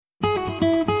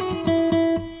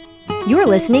You're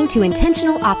listening to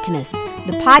Intentional Optimists,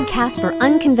 the podcast for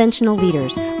unconventional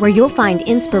leaders, where you'll find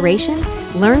inspiration,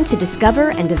 learn to discover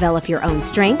and develop your own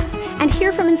strengths, and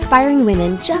hear from inspiring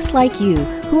women just like you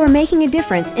who are making a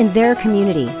difference in their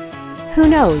community. Who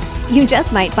knows, you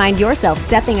just might find yourself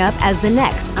stepping up as the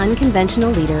next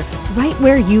unconventional leader right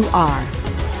where you are.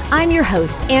 I'm your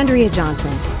host, Andrea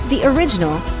Johnson, the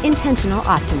original Intentional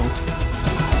Optimist.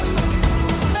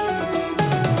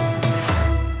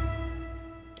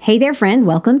 Hey there, friend.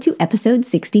 Welcome to episode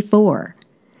 64.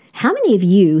 How many of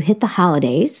you hit the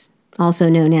holidays, also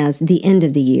known as the end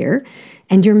of the year,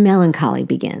 and your melancholy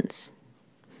begins?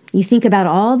 You think about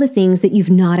all the things that you've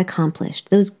not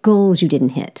accomplished, those goals you didn't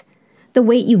hit, the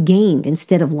weight you gained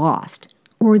instead of lost,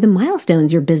 or the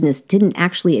milestones your business didn't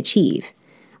actually achieve.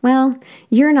 Well,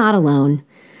 you're not alone.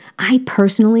 I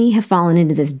personally have fallen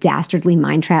into this dastardly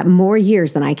mind trap more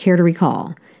years than I care to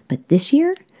recall, but this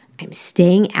year, I'm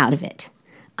staying out of it.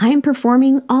 I'm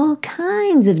performing all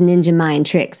kinds of ninja mind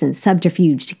tricks and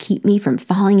subterfuge to keep me from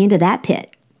falling into that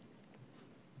pit.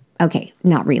 Okay,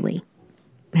 not really.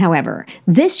 However,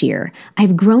 this year,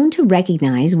 I've grown to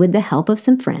recognize, with the help of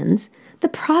some friends, the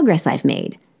progress I've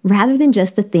made, rather than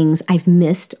just the things I've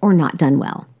missed or not done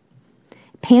well.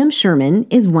 Pam Sherman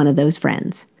is one of those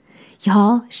friends.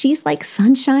 Y'all, she's like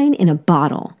sunshine in a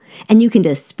bottle, and you can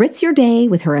just spritz your day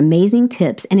with her amazing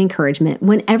tips and encouragement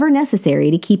whenever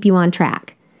necessary to keep you on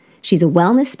track. She's a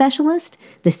wellness specialist,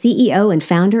 the CEO and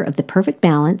founder of The Perfect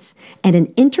Balance, and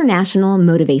an international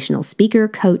motivational speaker,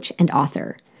 coach, and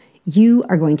author. You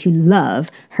are going to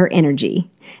love her energy,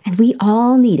 and we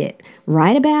all need it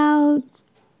right about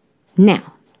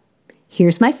now.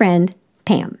 Here's my friend,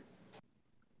 Pam.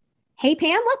 Hey,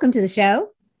 Pam, welcome to the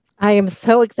show. I am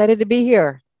so excited to be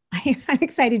here. I'm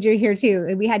excited you're here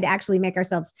too. We had to actually make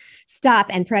ourselves stop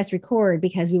and press record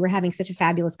because we were having such a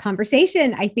fabulous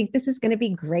conversation. I think this is going to be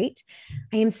great.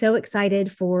 I am so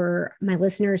excited for my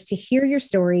listeners to hear your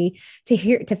story, to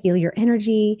feel your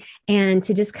energy, and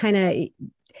to just kind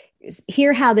of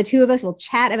hear how the two of us will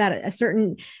chat about a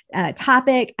certain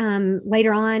topic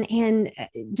later on, and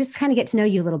just kind of get to know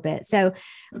you a little bit. So,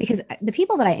 because the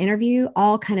people that I interview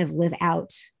all kind of live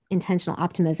out intentional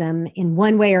optimism in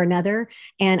one way or another.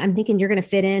 And I'm thinking you're going to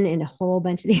fit in a whole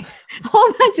bunch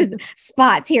of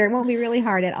spots here. It won't be really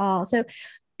hard at all. So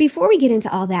before we get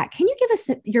into all that, can you give us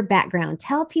your background?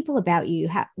 Tell people about you.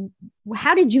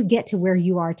 How did you get to where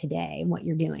you are today and what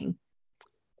you're doing?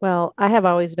 Well, I have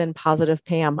always been positive,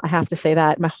 Pam. I have to say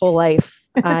that my whole life,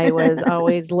 I was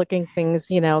always looking things,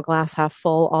 glass half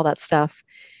full, all that stuff.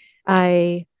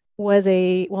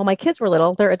 My kids were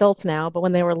little, they're adults now, but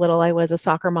when they were little, I was a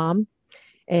soccer mom,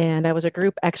 and I was a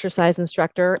group exercise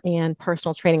instructor and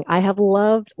personal training. I have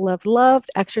loved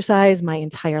exercise my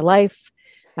entire life.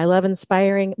 I love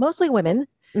inspiring mostly women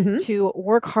to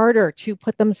work harder, to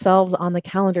put themselves on the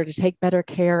calendar, to take better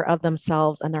care of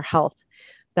themselves and their health.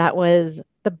 That was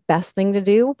the best thing to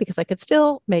do because I could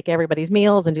still make everybody's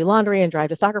meals and do laundry and drive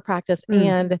to soccer practice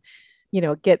and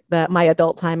get my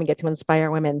adult time and get to inspire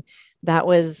women. That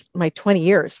was my 20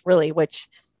 years, really, which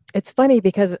it's funny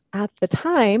because at the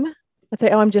time, I'd say,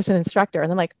 oh, I'm just an instructor.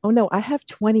 And I'm like, oh, no, I have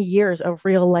 20 years of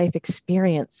real life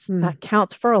experience. That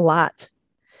counts for a lot.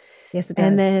 Yes, it does.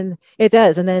 And then it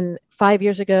does. And then 5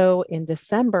 years ago in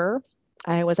December,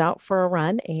 I was out for a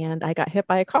run and I got hit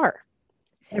by a car.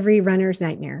 Every runner's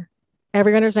nightmare.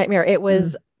 It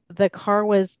was, the car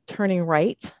was turning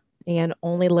right and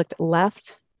only looked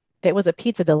left. It was a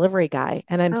pizza delivery guy,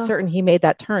 and I'm certain he made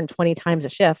that turn 20 times a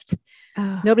shift.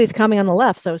 Nobody's coming on the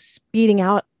left, so speeding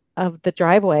out of the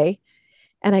driveway,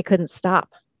 and I couldn't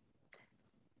stop.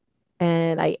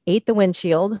 And I ate the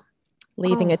windshield,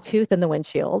 leaving a tooth in the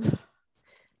windshield.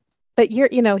 But you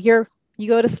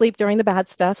go to sleep during the bad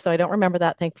stuff, so I don't remember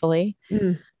that, thankfully.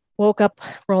 Woke up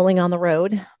rolling on the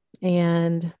road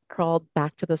and crawled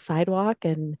back to the sidewalk,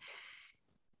 and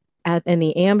in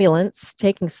the ambulance,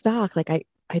 taking stock, like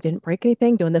I didn't break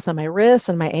anything, doing this on my wrists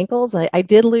and my ankles. I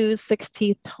did lose 6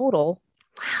 teeth total.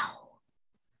 Wow.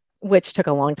 Which took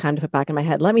a long time to put back in my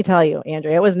head. Let me tell you,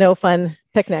 Andrea, it was no fun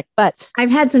picnic, but I've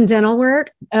had some dental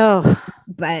work.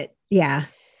 But yeah.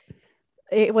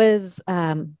 It was,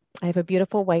 I have a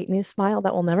beautiful white new smile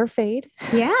that will never fade.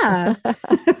 Yeah.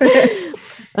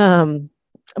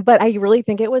 But I really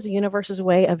think it was the universe's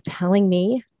way of telling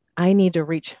me I need to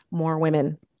reach more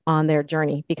women on their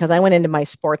journey, because I went into my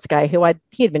sports guy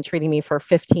he had been treating me for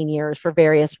 15 years for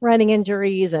various running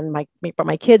injuries, and brought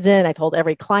my kids in. I told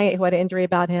every client who had an injury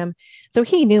about him. So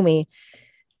he knew me,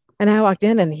 and I walked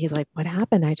in and he's like, what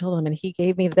happened? I told him, and he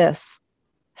gave me this.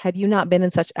 Had you not been in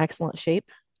such excellent shape,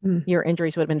 your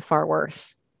injuries would have been far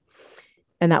worse.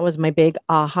 And that was my big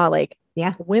aha, like,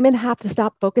 Yeah. Women have to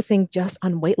stop focusing just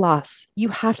on weight loss. You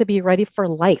have to be ready for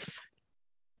life.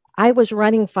 I was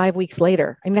running 5 weeks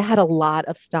later. I mean, I had a lot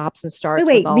of stops and Wait, starts with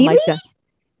wait, all really? my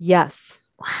yes.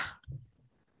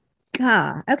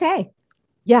 God. Okay.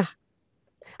 Yeah.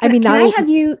 I mean, Can not I only have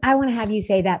you? I want to have you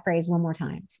say that phrase one more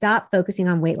time. Stop focusing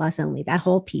on weight loss only. That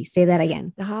whole piece. Say that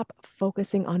again. stop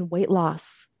focusing on weight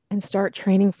loss and start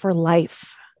training for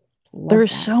life. Love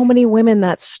There's that. so many women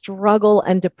that struggle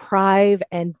and deprive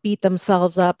and beat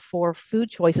themselves up for food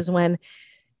choices when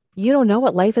you don't know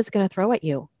what life is going to throw at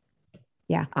you.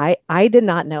 Yeah. I did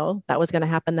not know that was going to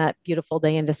happen that beautiful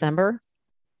day in December,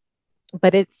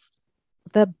 but it's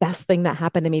the best thing that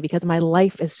happened to me because my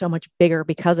life is so much bigger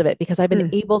because of it, because I've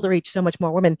been able to reach so much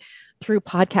more women through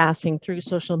podcasting, through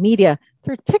social media,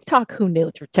 through TikTok. Who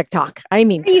knew? Through TikTok. I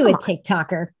mean, Are you a on.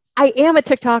 TikToker? I am a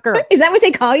TikToker. Is that what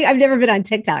they call you? I've never been on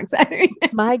TikTok.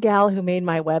 My gal who made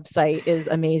my website is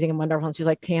amazing and wonderful. And she's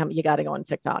like, Pam, you got to go on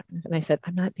TikTok. And I said,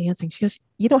 I'm not dancing. She goes,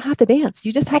 you don't have to dance.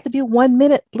 You just have to do 1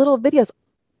 minute little videos.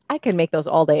 I can make those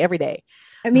all day, every day.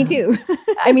 Me too.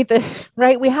 I mean,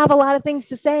 right. We have a lot of things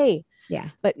to say. Yeah.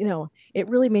 But, it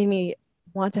really made me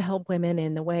want to help women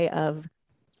in the way of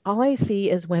all I see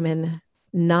is women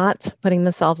not putting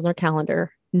themselves on their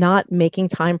calendar, not making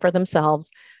time for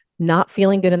themselves, not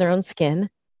feeling good in their own skin,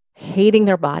 hating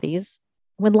their bodies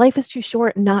when life is too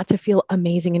short not to feel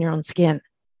amazing in your own skin.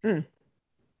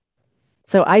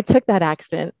 So I took that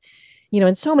accident,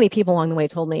 and so many people along the way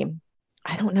told me,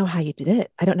 I don't know how you did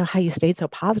it. I don't know how you stayed so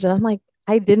positive. I'm like,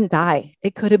 I didn't die.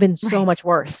 It could have been so much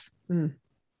worse.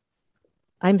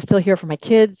 I'm still here for my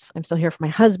kids. I'm still here for my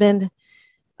husband.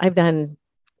 I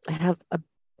have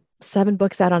 7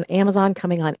 books out on Amazon,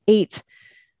 coming on 8.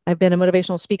 I've been a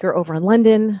motivational speaker over in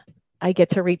London. I get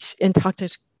to reach and talk to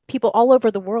people all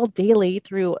over the world daily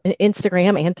through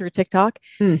Instagram and through TikTok.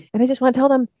 And I just want to tell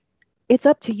them, it's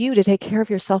up to you to take care of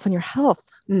yourself and your health.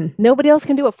 Nobody else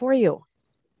can do it for you.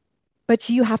 But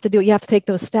you have to do it. You have to take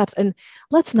those steps. And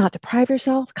let's not deprive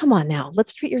yourself. Come on now.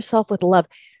 Let's treat yourself with love.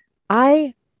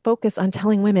 I focus on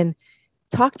telling women,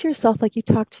 talk to yourself like you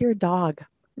talk to your dog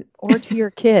or to your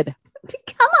kid.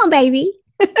 Come on, baby.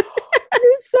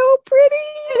 You're so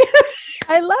pretty.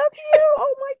 I love you.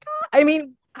 Oh my God. I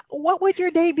mean, what would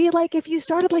your day be like if you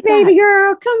started like baby that?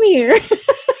 Girl, come here.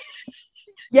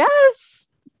 Yes.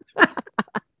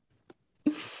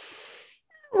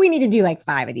 We need to do like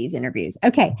 5 of these interviews.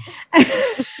 Okay.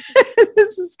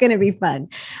 This is going to be fun.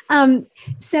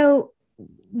 So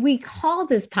we call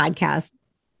this podcast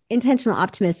Intentional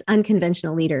Optimists,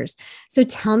 Unconventional Leaders. So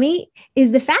tell me,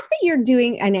 is the fact that you're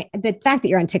doing, and the fact that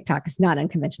you're on TikTok is not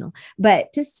unconventional,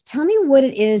 but just tell me what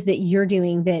it is that you're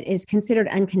doing that is considered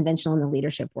unconventional in the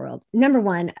leadership world. Number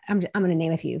one, I'm going to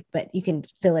name a few, but you can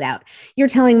fill it out. You're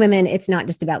telling women it's not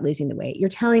just about losing the weight. You're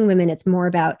telling women it's more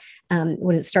about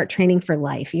start training for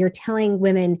life. You're telling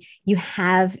women you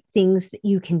have things that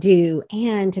you can do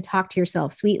and to talk to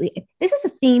yourself sweetly. This is a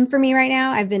theme for me right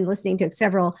now. I've been listening to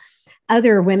several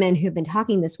other women who've been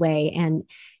talking this way, and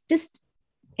just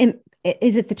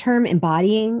is it the term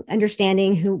embodying,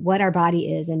 understanding what our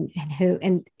body is and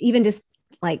and even just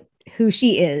like who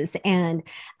she is, and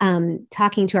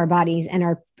talking to our bodies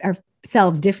and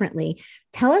ourselves differently.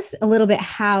 Tell us a little bit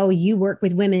how you work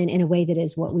with women in a way that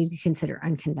is what we consider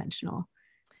unconventional.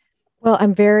 Well,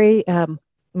 I'm very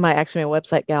my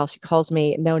website gal, she calls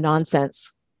me no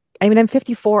nonsense. I mean, I'm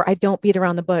 54. I don't beat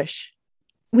around the bush.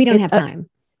 We don't have time.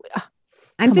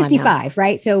 I'm 55,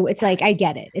 right? So it's like, I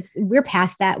get it. We're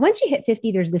past that. Once you hit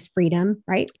 50, there's this freedom,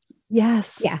 right?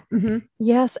 Yes. Yeah.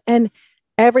 Yes. And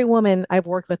every woman I've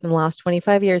worked with in the last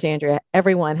 25 years, Andrea,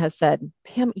 everyone has said,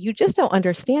 Pam, you just don't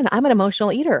understand. I'm an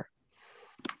emotional eater.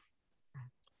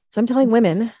 So I'm telling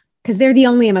women. Because they're the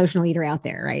only emotional eater out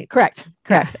there, right? Correct.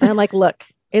 Yeah. And I'm like, look,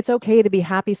 it's okay to be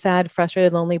happy, sad,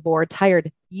 frustrated, lonely, bored,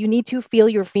 tired. You need to feel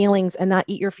your feelings and not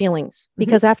eat your feelings,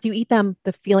 because after you eat them,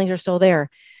 the feelings are still there.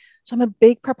 So I'm a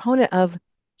big proponent of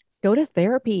go to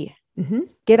therapy,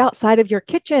 get outside of your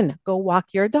kitchen, go walk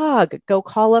your dog, go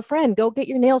call a friend, go get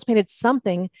your nails painted,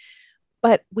 something.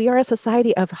 But we are a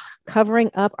society of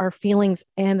covering up our feelings,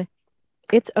 and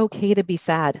it's okay to be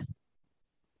sad.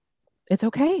 It's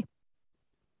okay.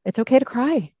 It's okay to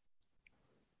cry.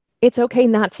 It's okay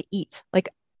not to eat. Like,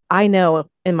 I know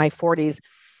in my 40s,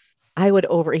 I would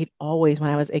overeat always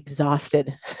when I was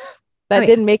exhausted. That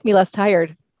didn't make me less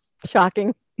tired.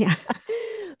 Shocking. Yeah.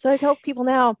 So I tell people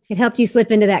now. It helped you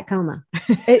slip into that coma.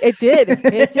 It did.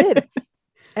 It did.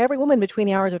 Every woman between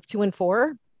the hours of 2 and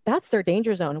 4, that's their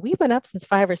danger zone. We've been up since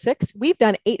 5 or 6. We've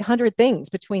done 800 things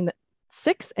between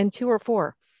 6 and 2 or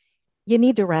 4. You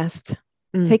need to rest,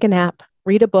 take a nap,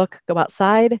 read a book, go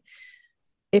outside.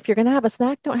 if you're going to have a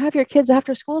snack, don't have your kids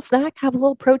after school snack. Have a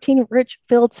little protein rich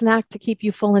filled snack to keep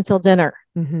you full until dinner.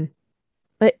 Mm-hmm.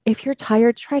 But if you're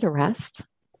tired, try to rest.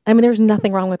 I mean, there's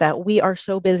nothing wrong with that. We are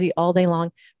so busy all day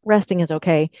long. Resting is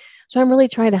okay. So I'm really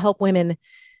trying to help women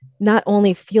not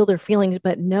only feel their feelings,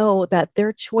 but know that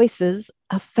their choices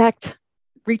affect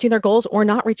reaching their goals or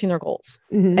not reaching their goals.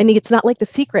 Mm-hmm. I mean, it's not like The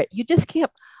Secret. You just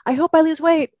can't, I hope I lose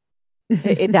weight.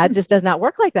 That just does not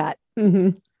work like that.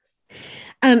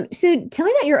 Mm-hmm. So tell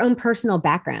me about your own personal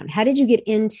background. How did you get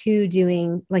into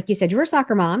doing, like you said, you were a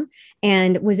soccer mom,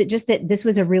 and was it just that this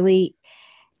was a really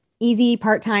easy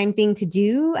part-time thing to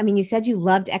do? I mean, you said you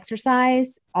loved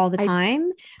exercise all the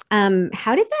time.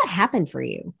 How did that happen for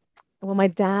you? Well, my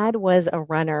dad was a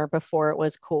runner before it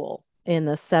was cool in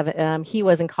the he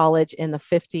was in college in the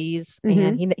 50s,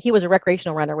 and he was a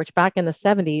recreational runner, which back in the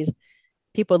 70s,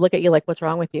 people would look at you like, what's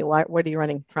wrong with you? What are you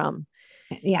running from?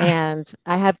 Yeah. And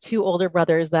I have two older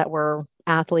brothers that were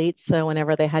athletes. So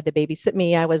whenever they had to babysit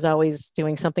me, I was always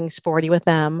doing something sporty with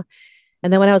them.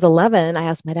 And then when I was 11, I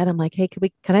asked my dad, I'm like, hey,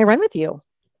 can I run with you?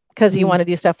 Because you want to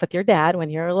do stuff with your dad when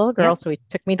you're a little girl. Yep. So he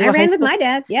took me to I ran with my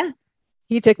dad. Yeah.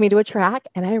 He took me to a track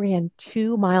and I ran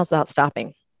 2 miles without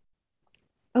stopping.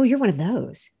 Oh, you're one of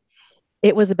those.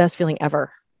 It was the best feeling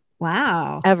ever.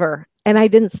 Wow. Ever. And I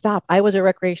didn't stop. I was a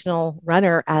recreational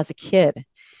runner as a kid.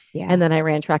 Yeah. And then I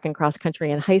ran track and cross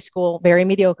country in high school, very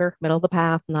mediocre, middle of the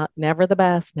path, never the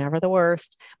best, never the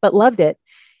worst, but loved it.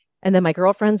 And then my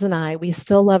girlfriends and I, we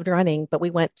still loved running, but we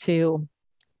went to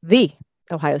the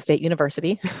Ohio State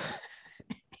University.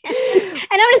 And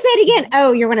I'm going to say it again.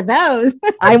 Oh, you're one of those.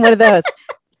 I'm one of those.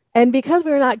 And because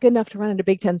we were not good enough to run at a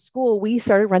Big Ten school, we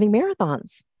started running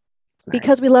marathons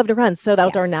because we love to run. So that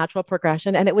was our natural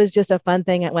progression. And it was just a fun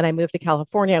thing. When I moved to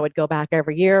California, I would go back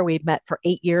every year. We'd met for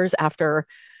 8 years after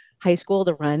high school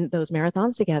to run those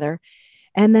marathons together.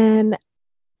 And then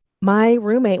my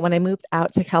roommate, when I moved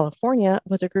out to California,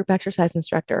 was a group exercise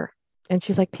instructor. And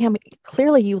she's like, Pam,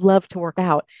 clearly you love to work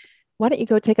out. Why don't you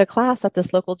go take a class at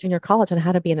this local junior college on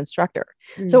how to be an instructor?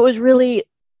 So it was really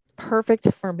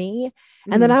perfect for me.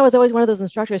 And then I was always one of those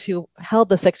instructors who held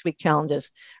the 6-week challenges.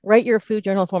 Write your food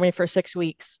journal for me for 6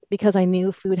 weeks, because I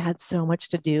knew food had so much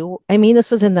to do. I mean,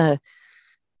 this was in the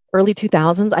early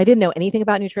 2000s. I didn't know anything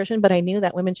about nutrition, but I knew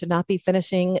that women should not be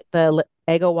finishing the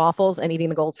Eggo waffles and eating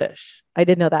the goldfish. I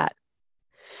did know that.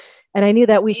 And I knew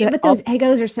that we should. But those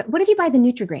Eggos are so, what if you buy the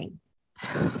Nutri-Grain?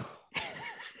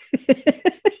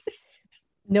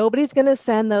 Nobody's going to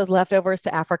send those leftovers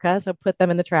to Africa. So put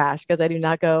them in the trash, because I do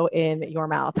not go in your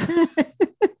mouth.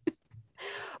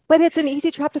 But it's an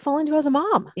easy trap to fall into as a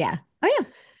mom. Yeah. Oh yeah.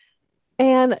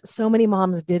 And so many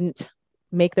moms didn't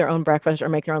make their own breakfast or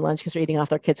make their own lunch because they're eating off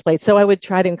their kids' plates. So I would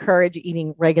try to encourage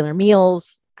eating regular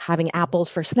meals, having apples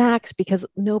for snacks, because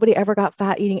nobody ever got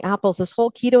fat eating apples. This whole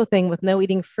keto thing with no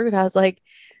eating fruit, I was like,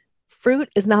 fruit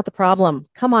is not the problem.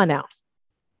 Come on now.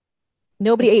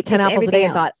 Nobody ate 10 apples a day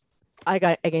and thought, I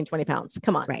gained 20 pounds.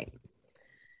 Come on. Right.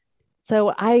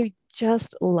 So I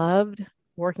just loved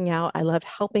working out. I loved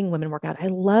helping women work out. I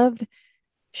loved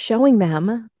showing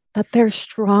them that they're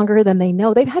stronger than they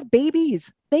know. They've had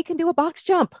babies. They can do a box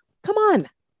jump. Come on.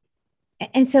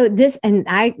 And so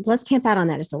let's camp out on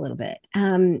that just a little bit.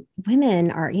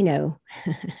 Women are,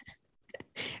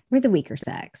 we're the weaker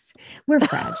sex. We're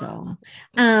fragile.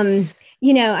 I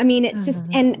mean, it's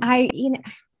just, and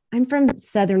I'm from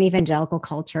Southern evangelical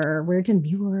culture. We're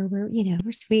demure.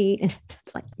 We're sweet. And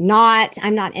it's like,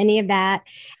 I'm not any of that.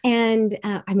 And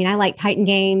I like Titan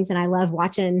games, and I love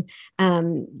watching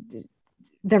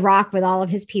The Rock with all of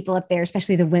his people up there,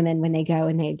 especially the women when they go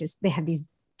and they have these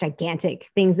gigantic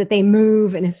things that they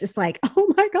move. And it's just like,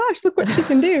 oh my gosh, look what she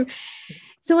can do.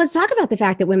 So let's talk about the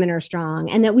fact that women are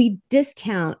strong and that we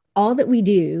discount all that we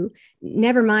do.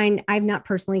 Never mind, I've not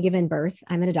personally given birth.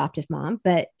 I'm an adoptive mom,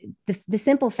 but the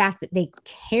simple fact that they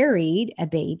carried a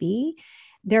baby,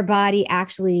 their body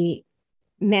actually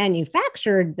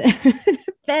manufactured,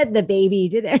 fed the baby,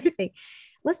 did everything.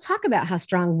 Let's talk about how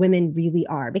strong women really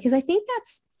are, because I think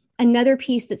that's another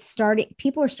piece that's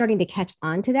people are starting to catch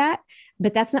on to that,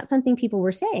 but that's not something people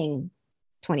were saying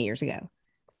 20 years ago.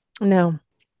 No.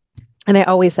 And I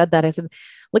always said that. I said,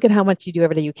 look at how much you do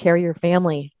every day. You carry your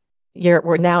family.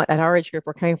 We're now at our age group,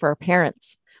 we're caring for our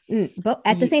parents. But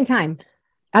at the same time.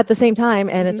 At the same time.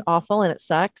 And it's awful and it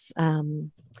sucks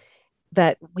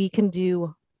that we can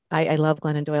do, I love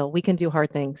Glennon Doyle. We can do hard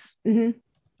things.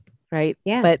 Right.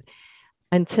 Yeah. But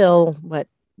until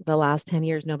the last 10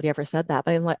 years, nobody ever said that.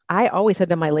 But I always said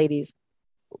to my ladies,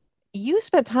 you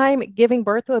spent time giving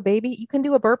birth to a baby. You can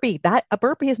do a burpee. A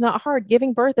burpee is not hard.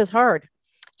 Giving birth is hard.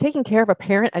 Taking care of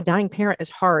a dying parent is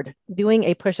hard. Doing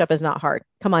a push-up is not hard.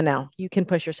 Come on now. You can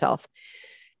push yourself.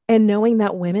 And knowing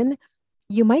that women,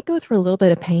 you might go through a little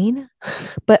bit of pain,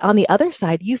 but on the other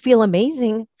side, you feel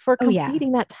amazing for Oh, yeah.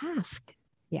 completing that task.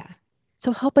 Yeah.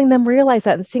 So helping them realize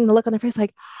that and seeing the look on their face,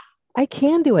 like, I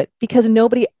can do it, because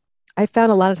I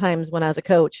found a lot of times when I was a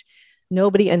coach,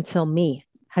 nobody until me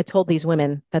had told these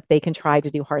women that they can try to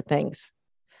do hard things.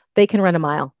 They can run a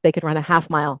mile. They can run a half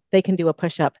mile. They can do a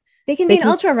push up. They can be They an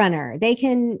can, ultra runner. They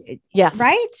can, yes,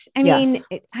 right? I yes.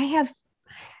 mean, I have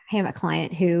a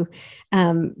client who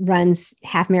runs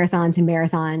half marathons and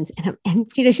marathons, and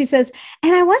she says,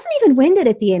 and I wasn't even winded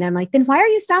at the end. I'm like, then why are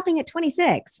you stopping at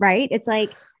 26? Right? It's like,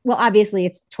 well, obviously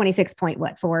it's 26 point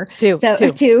what for? Two, So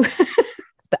two. two.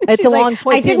 It's She's a like, long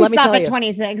point I too. didn't Let me stop tell at you.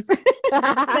 26.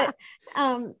 But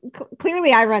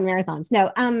clearly I run marathons.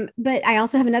 No, but I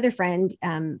also have another friend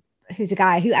who's a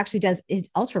guy who actually is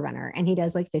ultra runner, and he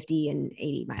does like 50 and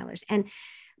 80 milers.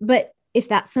 But if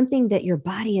that's something that your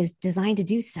body is designed to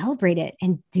do, celebrate it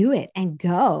and do it and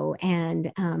go.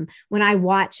 And when I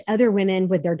watch other women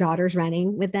with their daughters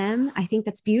running with them, I think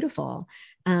that's beautiful.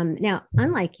 Now,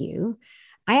 unlike you,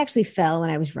 I actually fell when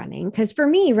I was running, because for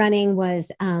me, running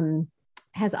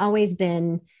has always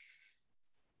been,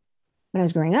 when I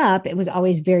was growing up, it was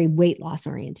always very weight loss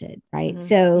oriented, right? Mm-hmm.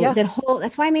 So Yeah.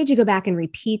 that's why I made you go back and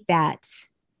repeat that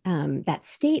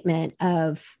statement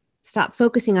of stop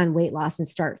focusing on weight loss and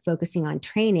start focusing on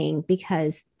training,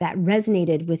 because that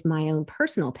resonated with my own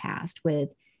personal past. With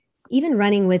even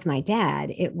running with my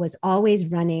dad, it was always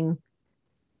running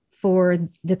for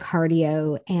the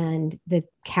cardio and the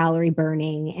calorie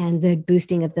burning and the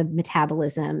boosting of the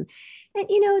metabolism.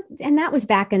 And, and that was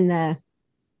back in the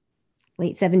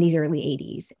late 70s, early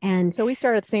 80s. And So we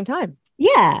started at the same time.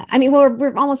 yeah, I mean, well,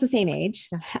 we're almost the same age.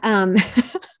 Um,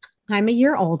 I'm a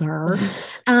year older.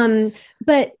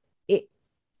 But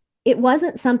it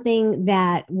wasn't something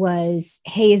that was,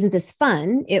 hey, isn't this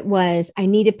fun? It was, I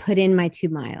need to put in my 2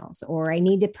 miles, or I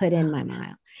need to put in my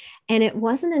mile. And it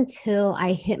wasn't until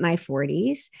I hit my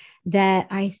 40s that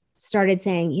I started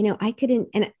saying, I couldn't,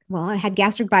 and well, I had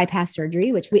gastric bypass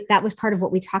surgery, which that was part of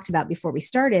what we talked about before we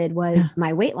started, was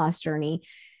my weight loss journey.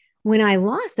 When I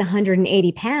lost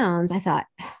 180 pounds, I thought,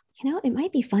 it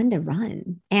might be fun to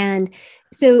run. And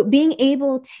so being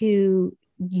able to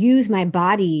use my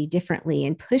body differently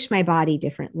and push my body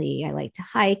differently. I like to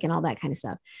hike and all that kind of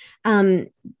stuff.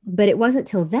 But it wasn't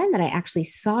till then that I actually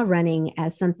saw running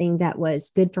as something that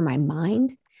was good for my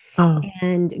mind. Oh.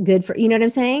 And good for, you know what I'm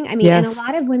saying? I mean, Yes. And a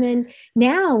lot of women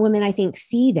I think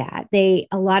see that. A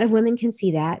lot of women can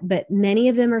see that, but many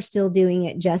of them are still doing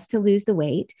it just to lose the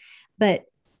weight. But,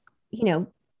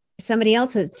 somebody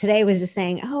else today was just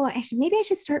saying, oh, maybe I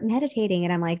should start meditating.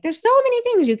 And I'm like, there's so many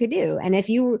things you could do. And if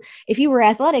you were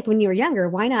athletic when you were younger,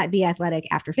 why not be athletic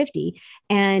after 50?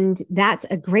 And that's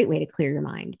a great way to clear your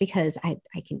mind, because I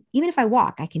can, even if I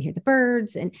walk, I can hear the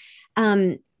birds.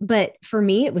 And, but for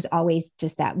me, it was always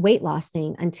just that weight loss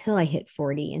thing until I hit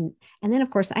 40. And then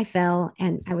of course I fell,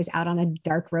 and I was out on a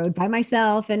dark road by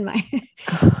myself, and and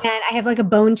I have like a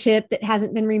bone chip that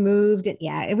hasn't been removed. And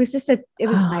yeah, it was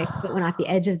my foot went off the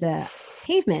edge of the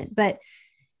pavement, but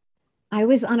I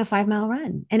was on a 5-mile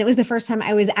run, and it was the first time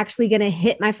I was actually going to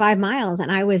hit my 5 miles.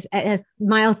 And I was at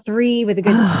mile 3 with a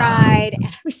good stride, and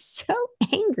I was so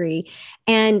angry.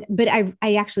 But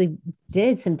I actually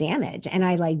did some damage, and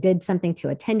I like did something to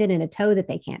a tendon and a toe that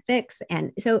they can't fix.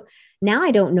 And so now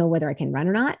I don't know whether I can run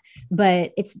or not,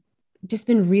 but it's just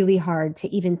been really hard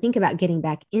to even think about getting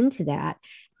back into that.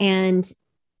 And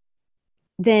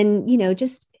then,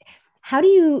 just how do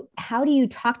you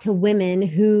talk to women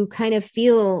who kind of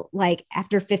feel like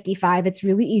after 55 it's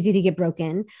really easy to get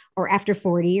broken, or after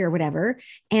 40 or whatever,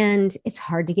 and it's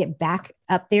hard to get back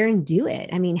up there and do it?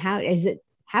 I mean, how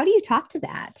do you talk to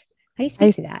that? How do you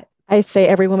speak to that? I say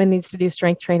every woman needs to do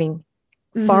strength training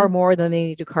far more than they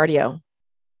need to do cardio,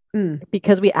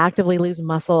 because we actively lose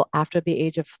muscle after the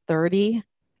age of 30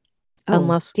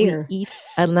 unless we eat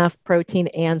enough protein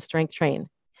and strength train.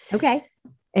 Okay.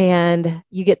 And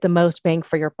you get the most bang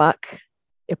for your buck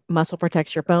if muscle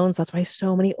protects your bones. That's why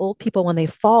so many old people, when they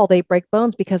fall, they break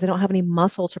bones, because they don't have any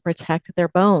muscle to protect their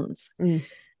bones.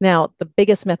 Now, the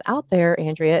biggest myth out there,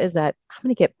 Andrea, is that I'm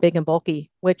going to get big and bulky,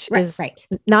 which is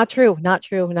not true.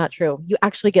 You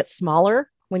actually get smaller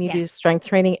when you do strength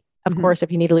training. Of course,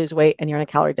 if you need to lose weight and you're in a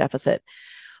calorie deficit.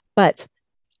 But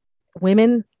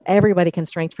women, everybody can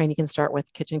strength train. You can start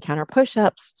with kitchen counter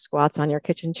push-ups, squats on your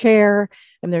kitchen chair.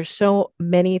 And there's so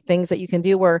many things that you can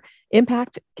do, where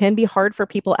impact can be hard for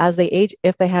people as they age,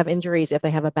 if they have injuries, if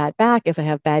they have a bad back, if they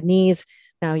have bad knees.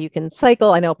 Now you can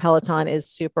cycle. I know Peloton is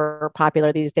super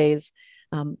popular these days.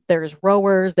 There's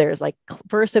rowers, there's like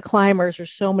Versa climbers.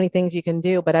 There's so many things you can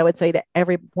do. But I would say to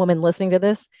every woman listening to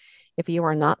this, If you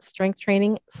are not strength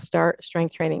training, start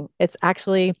strength training. It's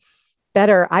actually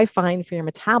better, I find, for your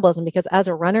metabolism, because as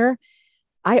a runner,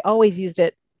 I always used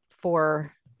it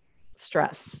for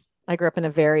stress. I grew up in a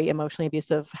very emotionally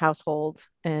abusive household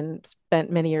and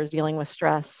spent many years dealing with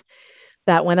stress.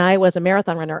 That when I was a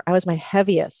marathon runner, I was my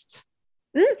heaviest.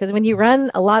 Because when you run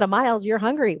a lot of miles, you're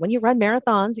hungry. When you run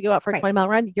marathons, you go out for a 20-mile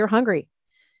run, you're hungry.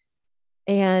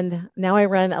 And now I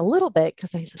run a little bit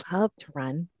because I love to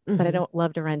run, but I don't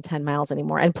love to run 10 miles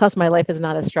anymore. And plus, my life is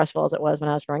not as stressful as it was when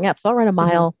I was growing up. So I'll run a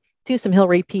mile, do some hill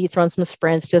repeats, run some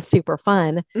sprints, just super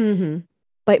fun.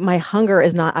 But my hunger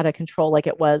is not out of control like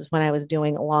it was when I was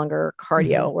doing longer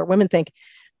cardio, where women think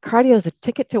cardio is a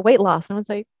ticket to weight loss. And I was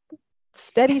like,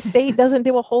 steady state doesn't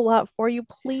do a whole lot for you.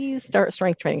 Please start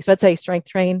strength training. So I'd say strength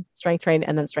train,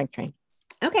 and then strength train.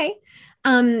 Okay.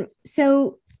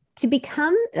 So to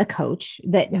become a coach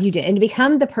that you did, and to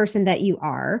become the person that you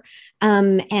are,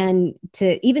 and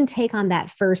to even take on that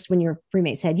first, when your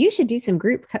roommate said you should do some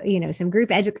group,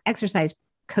 exercise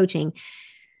coaching,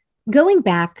 going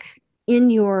back in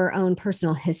your own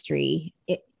personal history,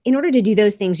 in order to do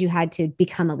those things, you had to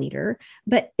become a leader.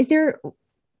 But is there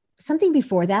something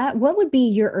before that? What would be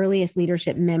your earliest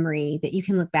leadership memory that you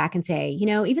can look back and say,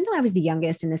 even though I was the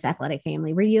youngest in this athletic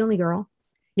family, were you the only girl?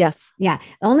 Yes. Yeah.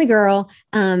 The only girl.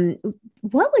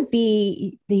 What would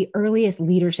be the earliest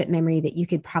leadership memory that you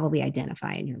could probably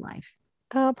identify in your life?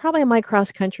 Probably my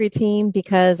cross country team,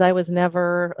 because I was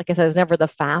never, like I said, I was never the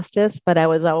fastest, but I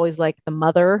was always like the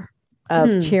mother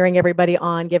of cheering everybody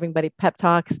on, giving everybody pep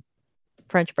talks,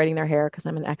 French braiding their hair, because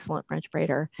I'm an excellent French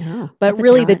braider, but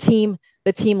really the team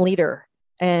leader.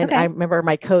 And I remember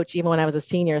my coach, even when I was a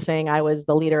senior, saying I was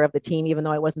the leader of the team, even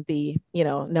though I wasn't the,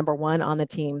 number one on the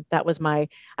team. I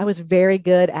was very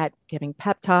good at giving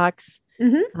pep talks,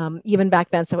 even back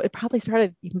then. So it probably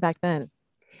started even back then.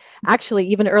 Actually,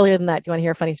 even earlier than that. Do you want to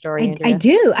hear a funny story, Andrea? I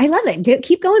do. I love it.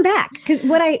 Keep going back. Because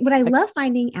what I love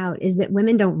finding out is that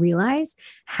women don't realize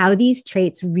how these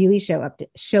traits really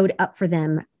showed up for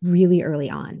them really early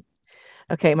on.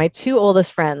 Okay. My two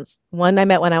oldest friends, one I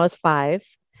met when I was 5.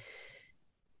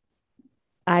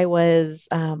 I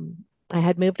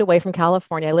had moved away from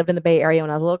California. I lived in the Bay Area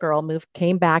when I was a little girl,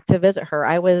 came back to visit her.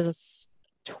 I was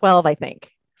 12, I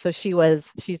think. So she's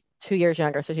 2 years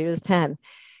younger. So she was 10.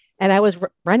 And I was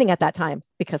running at that time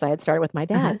because I had started with my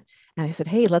dad. And I said,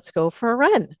 hey, let's go for a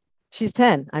run. She's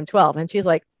 10, I'm 12. And she's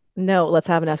like, no, let's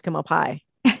have an Eskimo pie.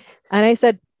 And I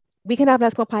said, we can have an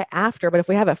Eskimo pie after, but if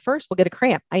we have it first, we'll get a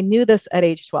cramp. I knew this at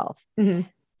age 12.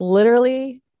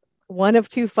 Literally one of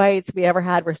 2 fights we ever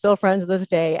had. We're still friends to this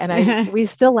day. And we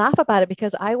still laugh about it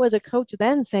because I was a coach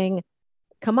then saying,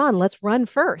 come on, let's run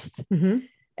first.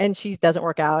 And she doesn't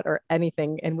work out or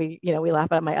anything. And we laugh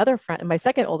about my other friend, my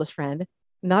second oldest friend,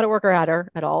 not a worker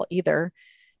at all either.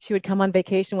 She would come on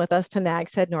vacation with us to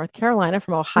Nags Head, North Carolina.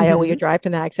 From Ohio, we would drive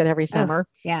to Nags Head every summer.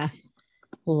 Yeah.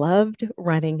 Loved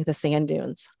running the sand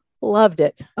dunes. Loved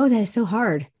it. Oh, that is so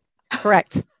hard.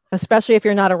 Correct. Especially if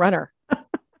you're not a runner.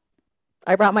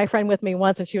 I brought my friend with me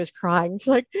once and she was crying. She's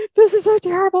like, this is so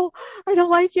terrible. I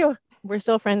don't like you. We're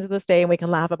still friends to this day and we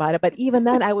can laugh about it. But even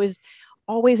then, I was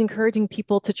always encouraging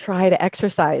people to try to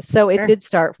exercise. So it did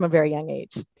start from a very young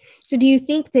age. So do you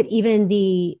think that even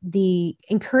the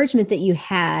encouragement that you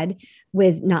had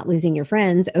with not losing your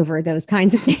friends over those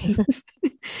kinds of things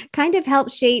kind of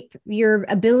helped shape your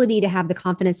ability to have the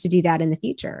confidence to do that in the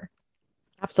future?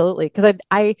 Absolutely. Because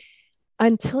I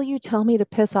until you tell me to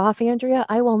piss off, Andrea,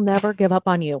 I will never give up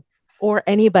on you or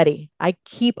anybody. I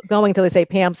keep going till they say,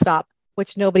 Pam, stop,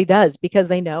 which nobody does because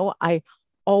they know I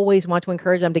always want to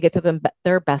encourage them to get to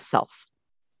their best self.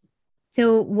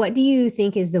 So what do you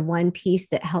think is the one piece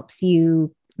that helps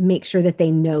you make sure that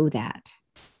they know that?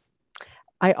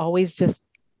 I always just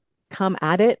come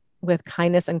at it with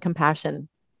kindness and compassion.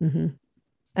 And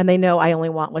they know I only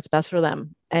want what's best for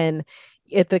them. And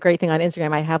it's the great thing on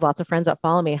Instagram. I have lots of friends that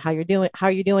follow me. How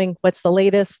are you doing? What's the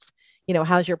latest?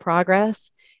 How's your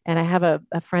progress? And I have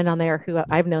a friend on there who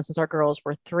I've known since our girls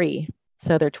were 3.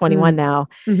 So they're 21 now.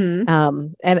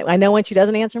 And I know when she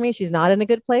doesn't answer me, she's not in a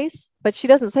good place, but she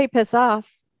doesn't say piss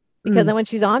off because then when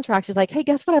she's on track, she's like, hey,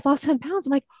 guess what? I've lost 10 pounds.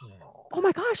 I'm like, oh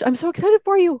my gosh, I'm so excited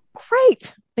for you.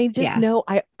 Great. They just know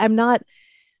I'm not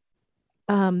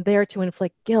there to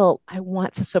inflict guilt. I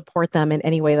want to support them in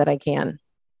any way that I can.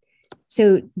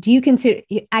 So do you consider,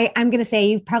 I'm going to say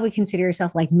you probably consider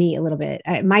yourself like me a little bit.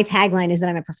 My tagline is that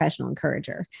I'm a professional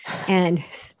encourager. And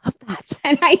love that.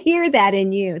 And I hear that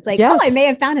in you. It's like, oh, I may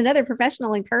have found another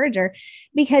professional encourager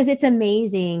because it's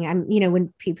amazing.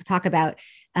 When people talk about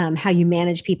how you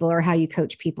manage people or how you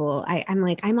coach people, I'm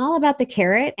like, I'm all about the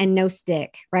carrot and no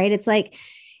stick, right? It's like,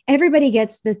 everybody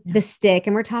gets the stick.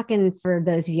 And we're talking for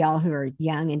those of y'all who are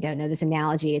young and don't know this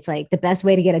analogy. It's like the best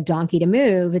way to get a donkey to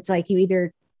move. It's like you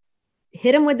either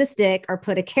hit them with the stick or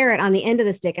put a carrot on the end of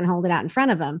the stick and hold it out in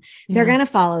front of them. Yeah. They're going to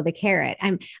follow the carrot.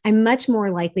 I'm much more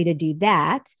likely to do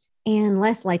that and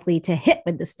less likely to hit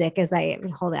with the stick as I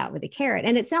hold out with the carrot.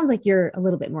 And it sounds like you're a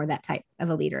little bit more that type of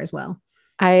a leader as well.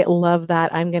 I love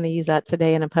that. I'm going to use that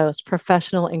today in a post.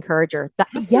 Professional encourager.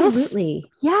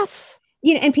 Absolutely. Yes.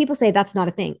 You know, and people say that's not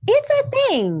a thing. It's a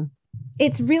thing.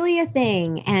 It's really a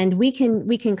thing. And we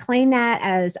can claim that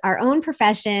as our own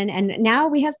profession. And now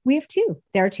we have two.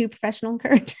 There are two professional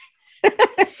encouragers.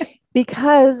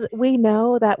 Because we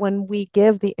know that when we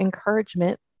give the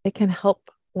encouragement, it can help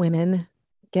women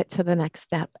get to the next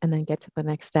step and then get to the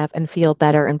next step and feel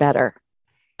better and better.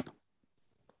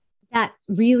 That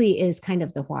really is kind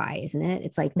of the why, isn't it?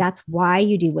 It's like, that's why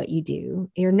you do what you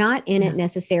do. You're not in it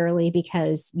necessarily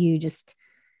because you just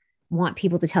want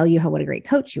people to tell you what a great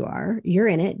coach you are. You're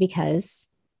in it because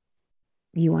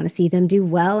you want to see them do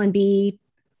well and be,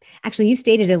 actually, you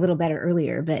stated it a little better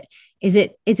earlier, but is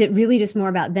it really just more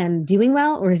about them doing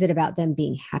well, or is it about them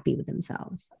being happy with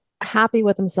themselves? Happy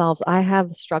with themselves. I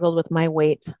have struggled with my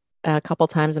weight a couple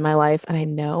times in my life, and I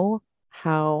know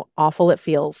how awful it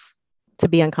feels to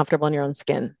be uncomfortable in your own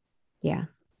skin. Yeah.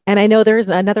 And I know there's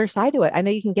another side to it. I know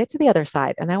you can get to the other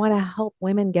side, and I want to help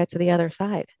women get to the other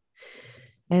side.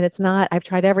 And it's not, I've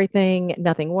tried everything,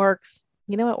 nothing works.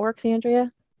 You know what works,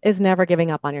 Andrea? Is never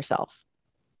giving up on yourself.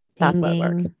 That's what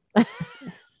works.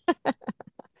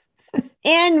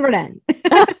 And we're done.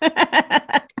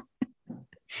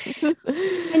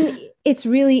 And it's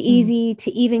really easy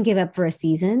to even give up for a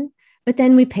season, but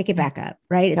then we pick it back up,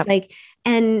 right? It's like,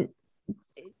 and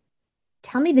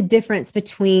tell me the difference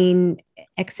between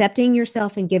accepting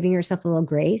yourself and giving yourself a little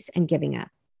grace and giving up.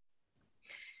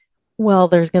 Well,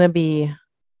 there's going to be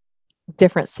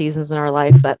different seasons in our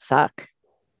life that suck.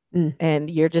 And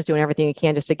you're just doing everything you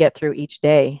can just to get through each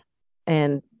day.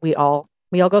 And we all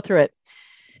go through it.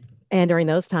 And during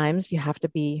those times, you have to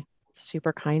be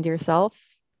super kind to yourself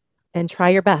and try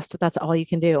your best. That's all you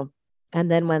can do.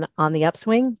 And then when on the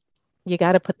upswing, you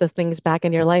got to put the things back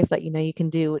in your life that you know you can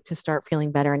do to start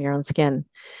feeling better in your own skin.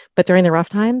 But during the rough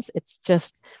times, it's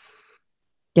just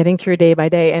getting through day by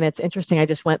day. And it's interesting. I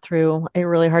just went through a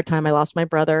really hard time. I lost my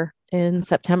brother in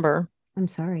September. I'm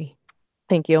sorry.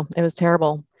 Thank you. It was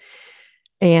terrible.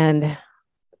 And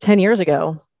 10 years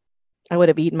ago, I would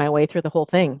have eaten my way through the whole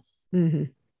thing. Mm-hmm.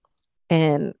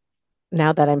 And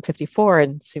now that I'm 54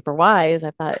 and super wise,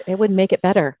 I thought it would make it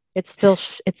better. It still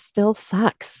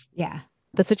sucks. Yeah.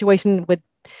 The situation would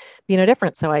be no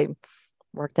different. So I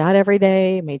worked out every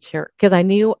day, made sure, because I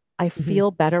knew I feel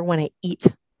better when I eat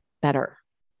better.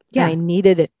 Yeah. And I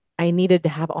needed it. I needed to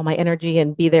have all my energy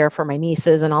and be there for my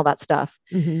nieces and all that stuff.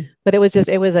 Mm-hmm. But it was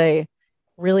a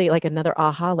really like another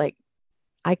aha, like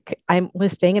I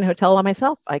was staying in a hotel by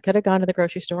myself. I could have gone to the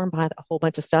grocery store and bought a whole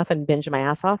bunch of stuff and binged my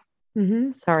ass off.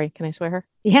 Mm-hmm. Sorry, can I swear?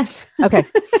 Yes. Okay.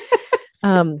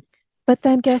 But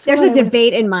then guess There's what? There's a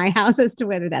debate in my house as to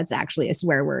whether that's actually a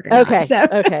swear word or not. So.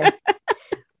 Okay.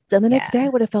 Then the next day I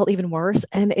would have felt even worse,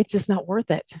 and it's just not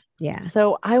worth it. Yeah.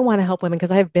 So I want to help women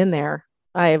because I've been there.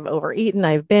 I've overeaten,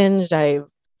 I've binged,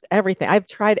 everything. I've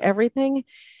tried everything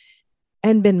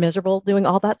and been miserable doing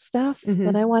all that stuff. Mm-hmm.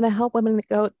 But I want to help women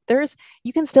go,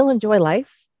 you can still enjoy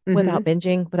life without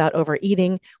binging, without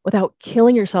overeating, without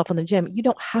killing yourself in the gym. You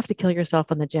don't have to kill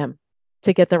yourself in the gym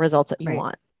to get the results that you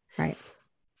want. Right.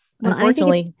 Well,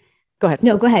 unfortunately, go ahead.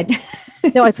 No, go ahead.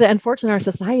 No, it's unfortunate in our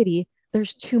society.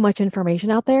 There's too much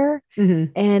information out there,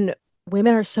 and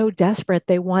women are so desperate.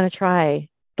 They want to try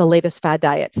the latest fad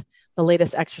diet, the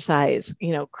latest exercise,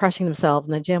 crushing themselves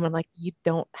in the gym. I'm like, you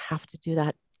don't have to do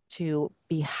that to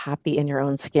be happy in your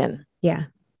own skin. Yeah.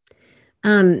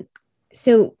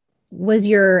 So was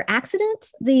your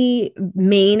accident the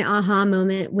main aha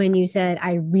moment when you said,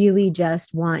 I really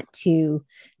just want to,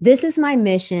 this is my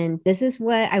mission. This is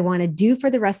what I want to do for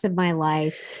the rest of my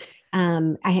life.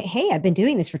 I've been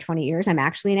doing this for 20 years. I'm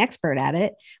actually an expert at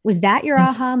it. Was that your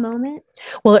aha moment?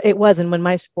 Well, it was. And when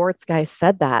my sports guy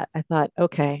said that, I thought,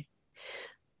 okay.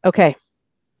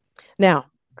 Now,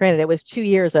 granted, it was 2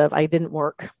 years of, I didn't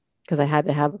work because I had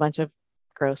to have a bunch of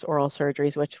gross oral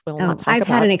surgeries, which we'll not talk about. I've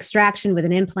had an extraction with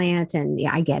an implant, and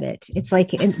yeah, I get it. It's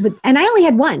like, and I only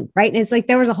had one, right? And it's like,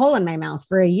 there was a hole in my mouth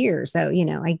for a year. So,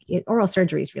 oral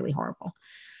surgery is really horrible.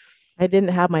 I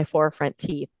didn't have my 4 front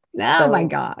teeth. Oh my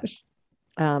gosh.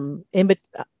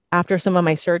 After some of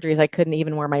my surgeries, I couldn't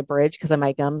even wear my bridge because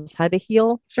my gums had to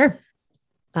heal. Sure.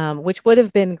 Which would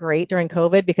have been great during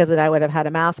COVID because I would have had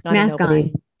a mask on.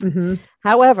 Mm-hmm.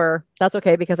 However, that's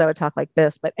okay because I would talk like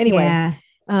this. But anyway,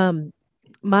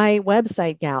 My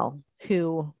website gal, she's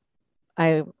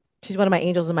one of my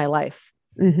angels in my life.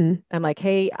 Mm-hmm. I'm like,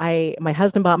 hey, my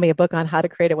husband bought me a book on how to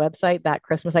create a website that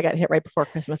Christmas. I got hit right before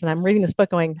Christmas, and I'm reading this book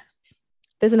going,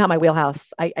 this is not my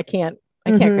wheelhouse. I can't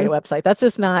create a website. That's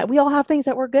just not, we all have things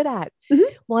that we're good at.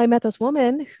 Mm-hmm. Well, I met this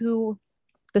woman who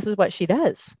this is what she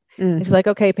does. Mm. And she's like,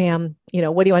 okay, Pam,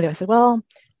 what do you want to do? I said, well,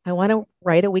 I want to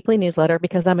write a weekly newsletter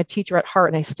because I'm a teacher at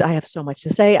heart and I have so much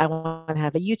to say. I want to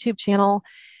have a YouTube channel.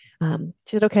 She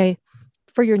said, okay,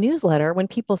 for your newsletter, when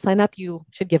people sign up, you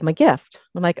should give them a gift.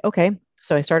 I'm like, okay.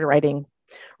 So I started writing,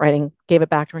 gave it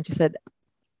back to her. And she said,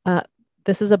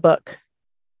 this is a book.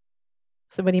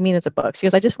 So what do you mean it's a book? She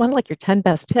goes, I just wanted like your 10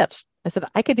 best tips. I said,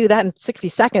 I could do that in 60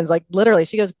 seconds, like literally.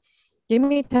 She goes, give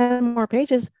me 10 more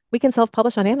pages. We can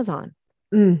self-publish on Amazon.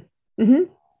 Mm-hmm.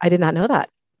 I did not know that.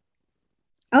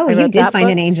 Oh, you did find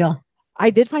an angel. I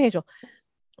did find an angel.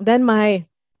 Then my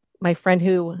friend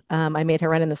who I made her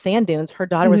run in the sand dunes, her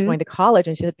daughter was going to college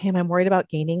and she said, Pam, I'm worried about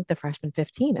gaining the freshman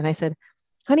 15. And I said,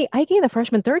 honey, I gained the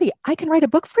freshman 30. I can write a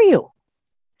book for you.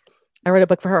 I wrote a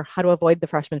book for her, How to Avoid the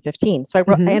Freshman 15. So I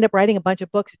ended up writing a bunch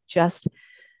of books just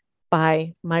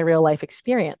by my real life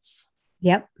experience.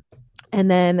 Yep.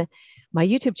 And then my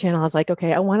YouTube channel, I was like,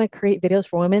 okay, I want to create videos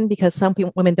for women because some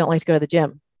women don't like to go to the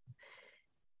gym.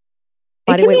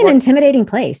 It can be an intimidating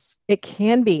place. It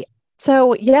can be.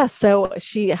 So yes, so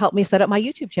she helped me set up my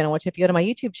YouTube channel, which if you go to my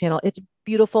YouTube channel, it's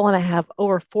beautiful. And I have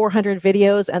over 400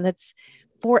 videos and it's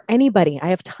for anybody. I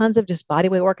have tons of just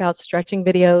bodyweight workouts, stretching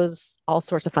videos, all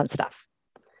sorts of fun stuff.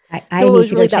 I need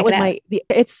to go check it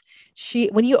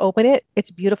out. When you open it,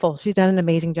 it's beautiful. She's done an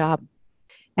amazing job.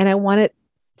 And I want it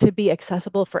to be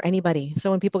accessible for anybody.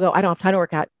 So when people go, I don't have time to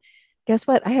work out. Guess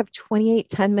what? I have 28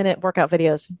 10-minute workout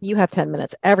videos. You have 10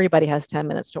 minutes. Everybody has 10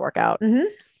 minutes to work out. Mm-hmm.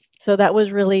 So that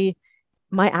was really,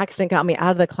 my accident got me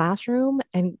out of the classroom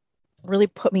and really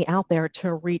put me out there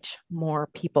to reach more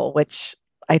people, which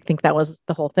I think that was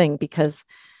the whole thing because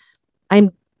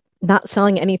I'm not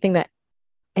selling anything that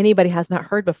anybody has not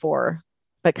heard before,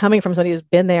 but coming from somebody who's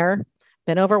been there,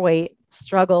 been overweight,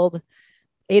 struggled,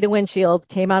 ate a windshield,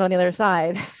 came out on the other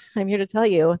side. I'm here to tell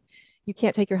you, you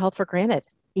can't take your health for granted.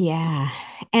 Yeah.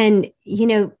 And,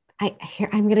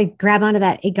 I'm going to grab onto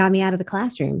that. It got me out of the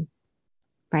classroom,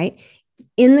 right?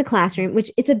 In the classroom,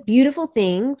 which it's a beautiful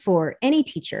thing for any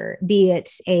teacher, be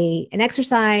it an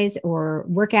exercise or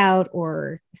workout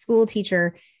or school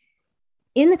teacher.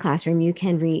 In the classroom, you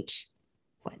can reach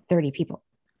 30 people.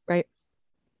 Right.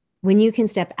 When you can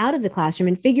step out of the classroom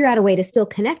and figure out a way to still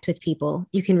connect with people,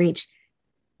 you can reach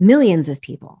millions of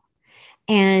people.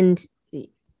 And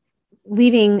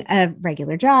leaving a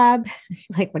regular job,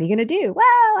 like, what are you going to do?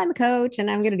 Well, I'm a coach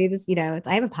and I'm going to do this,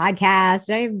 I have a podcast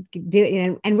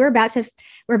and we're about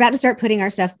to start putting our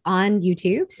stuff on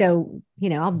YouTube. So,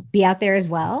 I'll be out there as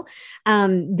well.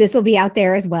 This will be out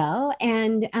there as well.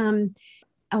 And,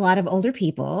 a lot of older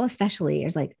people, especially,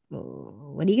 is like,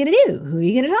 what are you going to do? Who are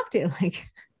you going to talk to? Like,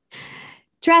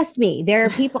 trust me, there are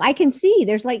people I can see.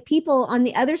 There's like people on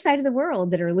the other side of the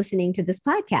world that are listening to this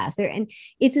podcast there. And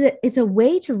it's a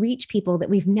way to reach people that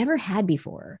we've never had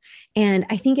before. And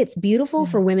I think it's beautiful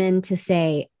for women to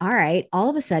say, all right, all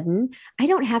of a sudden, I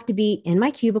don't have to be in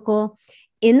my cubicle,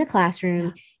 in the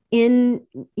classroom, in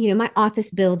my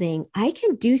office building. I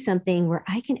can do something where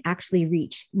I can actually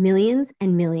reach millions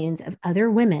and millions of other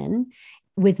women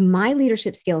with my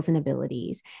leadership skills and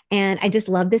abilities. And I just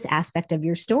love this aspect of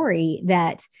your story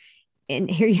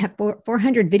and here you have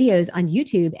 400 videos on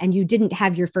YouTube and you didn't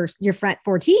have your front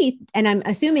 4 teeth. And I'm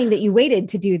assuming that you waited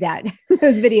to do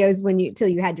those videos till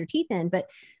you had your teeth in, but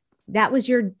that was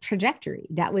your trajectory.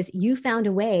 That was, you found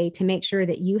a way to make sure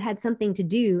that you had something to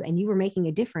do and you were making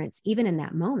a difference even in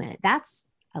that moment. That's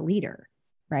a leader,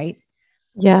 right?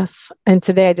 Yes. And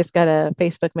today I just got a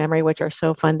Facebook memory, which are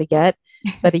so fun to get.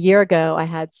 But a year ago, I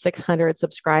had 600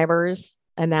 subscribers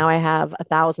and now I have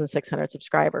 1,600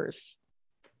 subscribers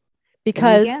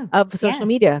because of social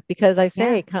media. Because I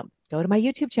say, come go to my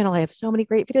YouTube channel. I have so many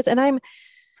great videos and I'm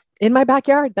in my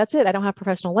backyard. That's it. I don't have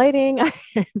professional lighting.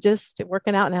 I'm just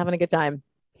working out and having a good time.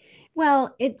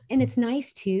 Well, it's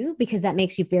nice too, because that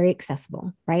makes you very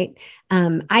accessible, right?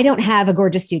 I don't have a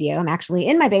gorgeous studio. I'm actually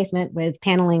in my basement with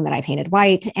paneling that I painted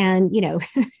white and,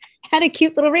 had a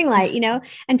cute little ring light,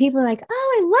 and people are like,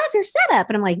 oh, I love your setup.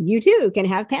 And I'm like, you too can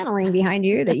have paneling behind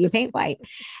you that you paint white.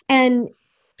 And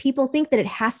people think that it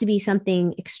has to be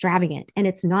something extravagant, and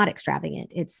it's not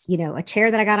extravagant. It's, a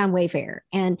chair that I got on Wayfair,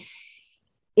 and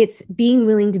it's being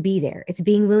willing to be there. It's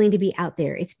being willing to be out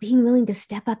there. It's being willing to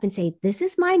step up and say, this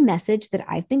is my message that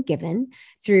I've been given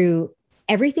through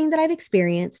everything that I've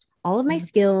experienced, all of my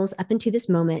skills up into this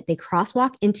moment, they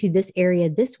crosswalk into this area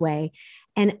this way.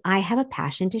 And I have a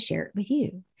passion to share it with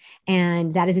you.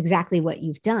 And that is exactly what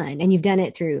you've done. And you've done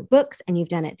it through books, and you've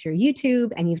done it through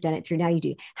YouTube, and you've done it through now you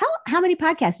do. How many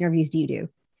podcast interviews do you do?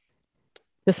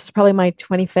 This is probably my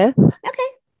 25th. Okay.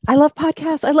 I love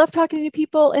podcasts. I love talking to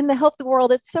people in the health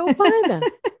world. It's so fun.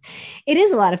 It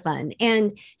is a lot of fun.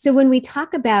 And so when we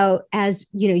talk about, as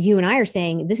you know, you and I are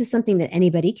saying, this is something that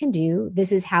anybody can do.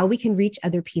 This is how we can reach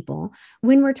other people.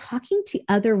 When we're talking to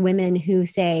other women who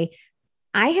say,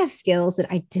 I have skills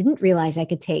that I didn't realize I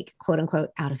could take, quote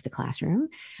unquote, out of the classroom.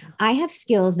 I have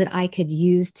skills that I could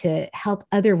use to help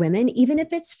other women, even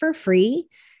if it's for free.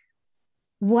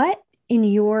 What in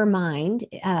your mind,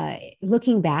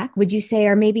 looking back, would you say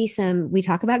are maybe some, we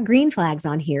talk about green flags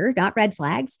on here, not red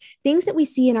flags, things that we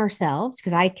see in ourselves,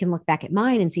 because I can look back at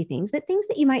mine and see things, but things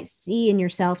that you might see in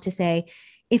yourself to say,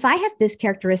 if I have this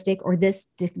characteristic or this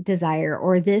desire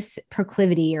or this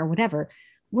proclivity or whatever,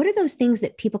 what are those things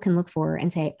that people can look for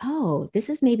and say, oh, this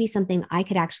is maybe something I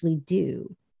could actually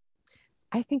do?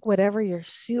 I think whatever you're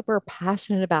super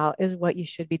passionate about is what you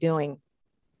should be doing.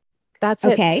 That's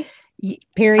okay. it.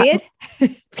 Period.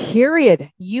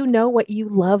 Period. You know what you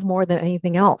love more than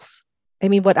anything else. I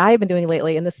mean, what I've been doing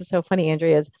lately, and this is so funny,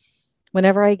 Andrea, is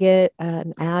whenever I get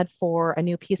an ad for a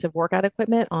new piece of workout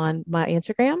equipment on my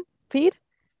Instagram feed,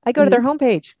 I go to their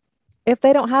homepage. If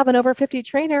they don't have an over 50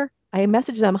 trainer, I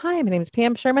message them. Hi, my name is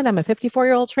Pam Sherman. I'm a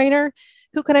 54-year-old trainer.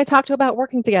 Who can I talk to about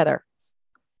working together?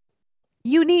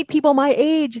 You need people my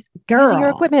age using your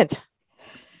equipment.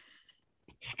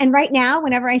 And right now,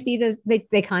 whenever I see those,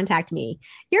 they contact me.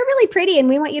 You're really pretty and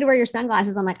we want you to wear your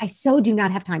sunglasses. I'm like, I so do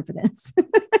not have time for this.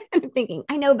 I'm thinking,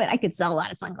 I know, but I could sell a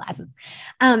lot of sunglasses.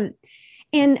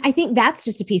 And I think that's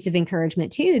just a piece of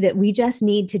encouragement too, that we just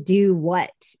need to do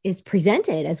what is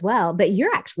presented as well, but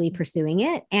you're actually pursuing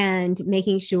it and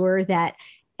making sure that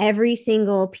every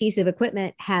single piece of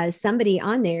equipment has somebody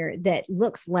on there that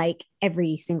looks like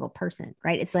every single person,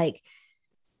 right? It's like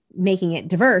making it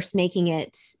diverse, making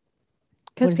it,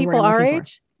 because people our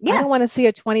age, yeah. I don't want to see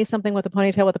a 20 something with a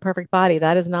ponytail with a perfect body.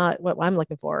 That is not what I'm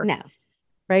looking for. No.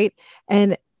 Right.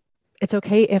 And it's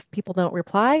okay if people don't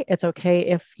reply. It's okay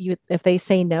if they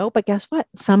say no, but guess what?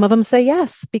 Some of them say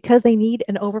yes because they need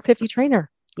an over 50 trainer.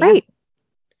 Great.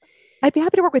 Yeah. I'd be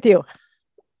happy to work with you.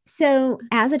 So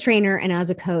as a trainer and as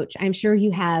a coach, I'm sure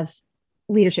you have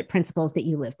leadership principles that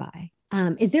you live by.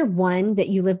 Is there one that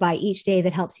you live by each day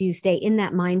that helps you stay in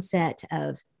that mindset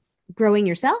of growing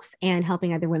yourself and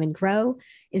helping other women grow?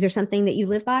 Is there something that you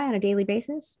live by on a daily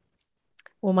basis?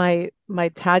 Well, my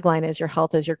tagline is your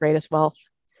health is your greatest wealth.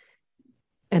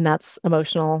 And that's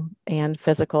emotional and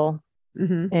physical.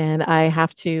 And I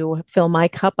have to fill my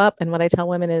cup up. And what I tell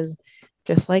women is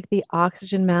just like the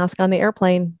oxygen mask on the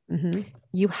airplane,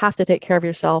 you have to take care of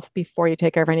yourself before you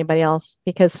take care of anybody else,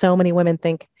 because so many women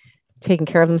think taking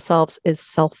care of themselves is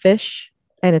selfish,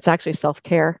 and it's actually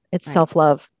self-care. It's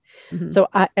self-love. So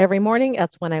every morning,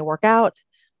 that's when I work out.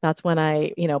 That's when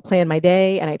I, plan my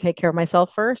day and I take care of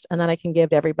myself first, and then I can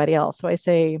give to everybody else. So I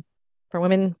say, for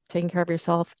women, taking care of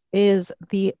yourself is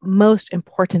the most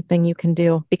important thing you can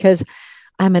do, because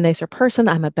I'm a nicer person.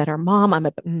 I'm a better mom. I'm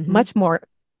a much more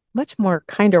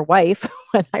kinder wife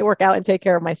when I work out and take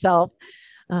care of myself.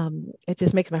 It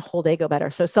just makes my whole day go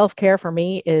better. So self-care for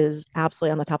me is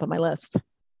absolutely on the top of my list.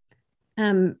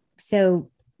 So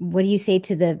what do you say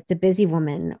to the busy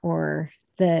woman or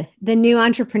the new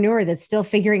entrepreneur that's still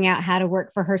figuring out how to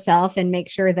work for herself and make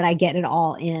sure that I get it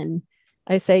all in?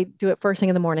 I say, do it first thing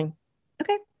in the morning.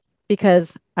 Okay.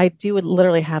 Because I do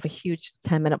literally have a huge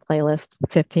 10-minute playlist,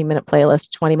 15-minute playlist,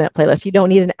 20-minute playlist. You don't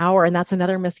need an hour. And that's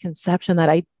another misconception that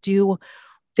I do.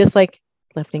 Just like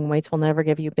lifting weights will never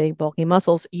give you big, bulky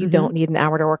muscles. You don't need an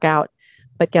hour to work out.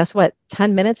 But guess what?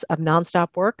 10 minutes of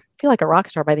nonstop work, feel like a rock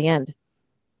star by the end.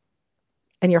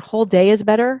 And your whole day is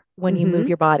better when you move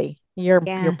your body. Your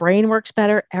brain works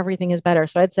better. Everything is better.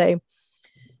 So I'd say,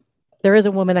 there is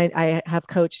a woman I have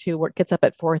coached who gets up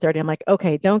at 4:30. I'm like,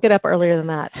 okay, don't get up earlier than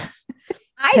that.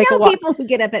 I know people who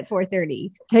get up at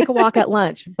 4:30. Take a walk at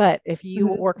lunch. But if you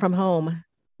work from home,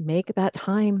 make that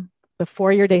time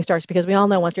before your day starts, because we all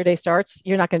know once your day starts,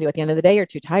 you're not going to do it at the end of the day. You're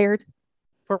too tired.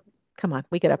 Come on,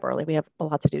 we get up early. We have a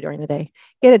lot to do during the day.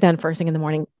 Get it done first thing in the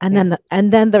morning. And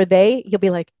then the day you'll be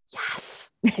like, yes,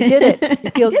 I did it. You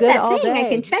feel good all day. I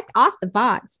can check off the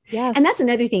box. Yes. And that's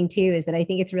another thing too, is that I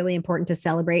think it's really important to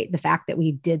celebrate the fact that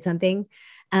we did something.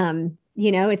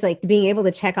 It's like being able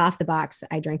to check off the box.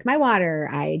 I drank my water.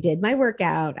 I did my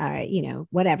workout.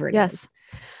 Whatever it is.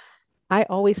 I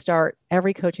always start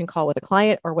every coaching call with a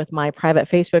client or with my private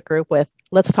Facebook group with,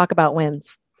 let's talk about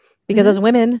wins. Because as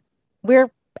women,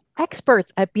 we're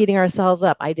experts at beating ourselves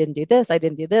up. I didn't do this. I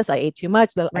didn't do this. I ate too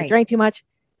much. I Right. drank too much.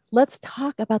 Let's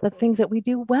talk about the things that we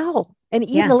do well. And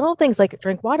even Yeah. the little things like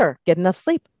drink water, get enough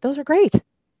sleep. Those are great.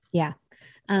 Yeah.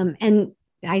 And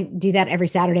I do that every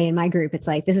Saturday in my group. It's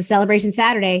like, this is Celebration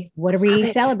Saturday. What are we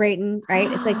celebrating?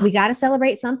 Right. It's like, we got to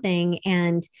celebrate something.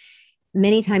 And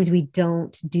many times we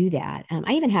don't do that.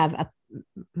 I even have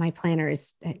my planner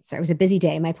is, sorry, it was a busy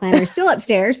day. My planner is still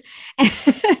upstairs,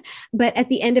 but at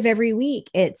the end of every week,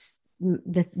 it's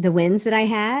the wins that I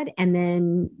had. And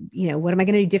then, what am I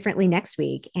going to do differently next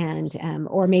week? And,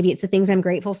 or maybe it's the things I'm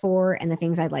grateful for and the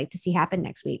things I'd like to see happen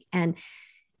next week. And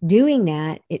doing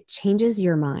that, it changes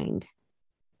your mind.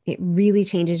 It really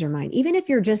changes your mind. Even if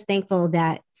you're just thankful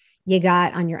that you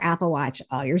got on your Apple Watch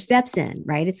all your steps in,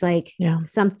 right? It's like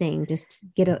something, just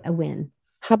get a win.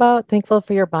 How about thankful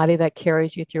for your body that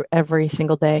carries you through every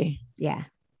single day? Yeah.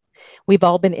 We've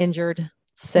all been injured,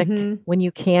 sick, when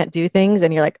you can't do things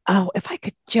and you're like, oh, if I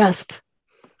could just,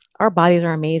 our bodies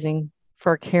are amazing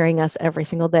for carrying us every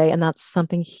single day. And that's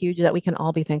something huge that we can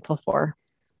all be thankful for.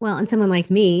 Well, and someone like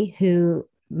me who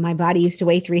my body used to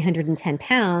weigh 310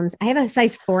 pounds, I have a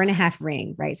size 4.5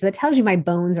 ring, right? So that tells you my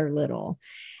bones are little.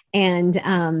 And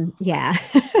yeah.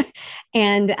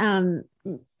 And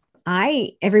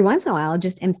I, every once in a while,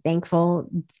 just am thankful.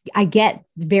 I get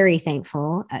very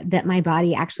thankful that my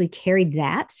body actually carried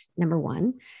that, number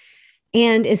one,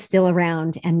 and is still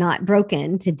around and not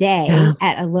broken today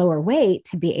at a lower weight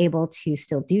to be able to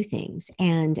still do things.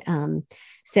 And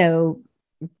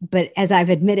but as I've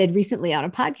admitted recently on a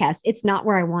podcast, it's not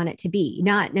where I want it to be,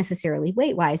 not necessarily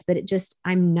weight wise, but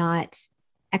I'm not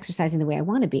exercising the way I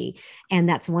want to be. And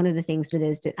that's one of the things that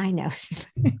is, I know,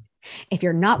 if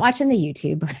you're not watching the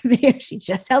YouTube video, she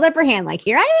just held up her hand like,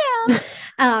 here I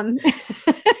am.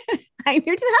 I'm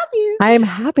here to help you. I am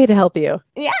happy to help you.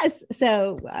 Yes.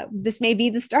 So this may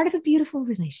be the start of a beautiful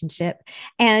relationship.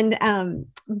 And,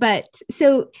 but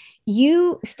so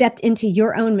you stepped into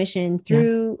your own mission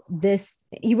through this.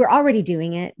 You were already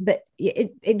doing it, but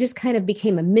it just kind of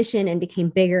became a mission and became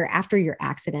bigger after your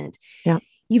accident. Yeah.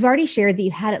 You've already shared that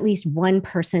you had at least one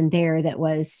person there that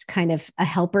was kind of a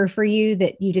helper for you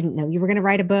that you didn't know you were going to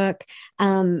write a book.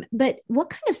 But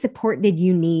what kind of support did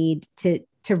you need to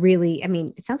really, I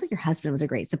mean, it sounds like your husband was a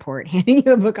great support handing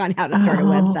you a book on how to start a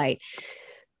website.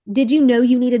 Did you know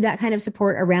you needed that kind of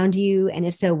support around you? And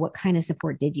if so, what kind of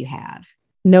support did you have?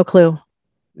 No clue.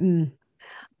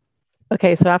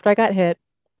 Okay. So after I got hit,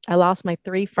 I lost my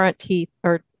three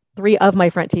of my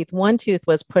front teeth. One tooth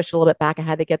was pushed a little bit back. I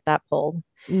had to get that pulled.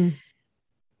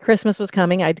 Christmas was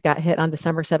coming. I got hit on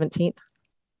December 17th.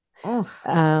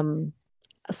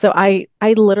 So I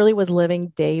literally was living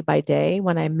day by day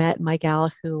when I met my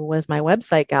gal who was my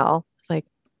website gal. It's like,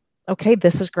 okay,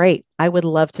 this is great. I would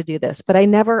love to do this, but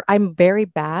I'm very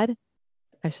bad.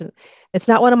 It's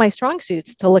not one of my strong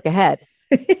suits to look ahead.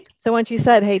 So when she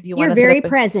said, hey, you're very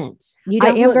present. I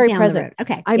am very present.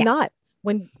 Okay. I'm not.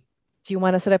 Do you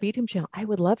want to set up a YouTube channel? I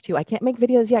would love to. I can't make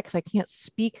videos yet because I can't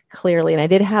speak clearly. And I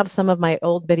did have some of my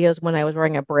old videos when I was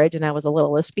wearing a bridge and I was a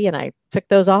little lispy and I took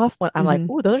those off. I'm like,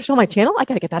 ooh, those are still on my channel. I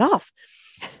got to get that off.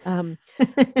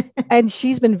 And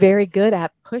she's been very good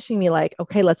at pushing me like,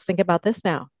 okay, let's think about this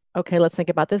now. Okay, let's think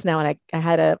about this now. And I've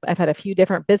had a few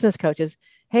different business coaches.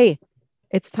 Hey,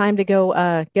 it's time to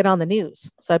go get on the news.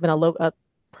 So I've been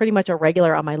pretty much a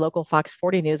regular on my local Fox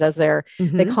 40 News as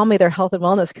they call me their health and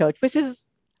wellness coach, which is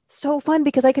so fun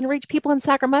because I can reach people in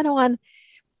Sacramento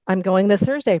I'm going this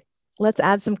Thursday. Let's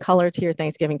add some color to your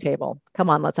Thanksgiving table. Come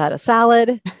on, let's add a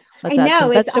salad. I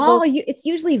know it's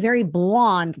usually very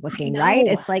blonde looking, right?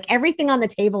 It's like everything on the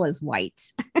table is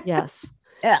white. Yes.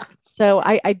 So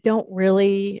I don't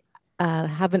really,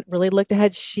 haven't really looked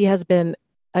ahead. She has been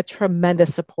a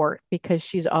tremendous support because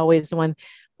she's always the one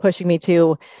pushing me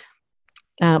to,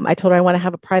 I told her I want to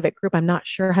have a private group. I'm not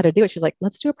sure how to do it. She's like,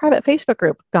 let's do a private Facebook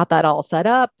group. Got that all set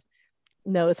up.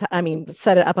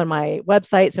 Set it up on my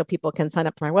website so people can sign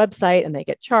up to my website and they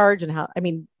get charged and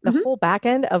the whole back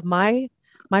end of my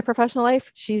professional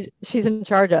life, she's in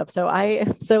charge of. So I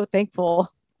am so thankful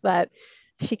that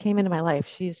she came into my life.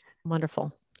 She's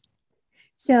wonderful.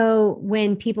 So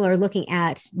when people are looking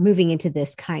at moving into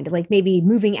this kind of like maybe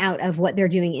moving out of what they're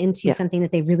doing into something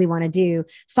that they really want to do,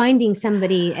 finding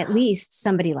at least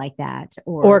somebody like that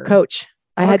or a coach.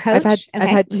 I've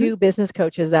had two business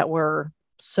coaches that were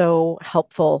so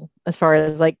helpful as far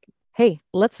as like, hey,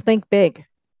 let's think big.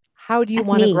 How do you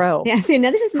want to grow? Yeah. So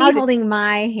now this is me holding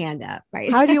my hand up,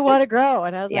 right? How do you want to grow?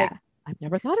 And I was like, I've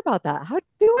never thought about that. How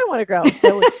do I want to grow?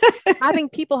 So having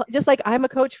people, just like I'm a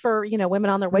coach for, women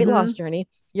on their weight loss journey,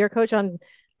 you're a coach on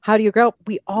how do you grow?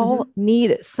 We all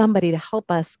need somebody to help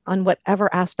us on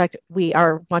whatever aspect we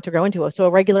want to grow into. So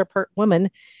a regular woman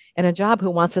in a job who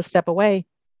wants to step away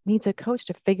needs a coach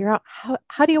to figure out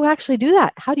how do you actually do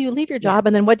that? How do you leave your job?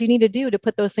 And then what do you need to do to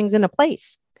put those things into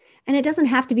place? And it doesn't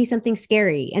have to be something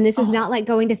scary. And this is not like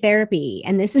going to therapy.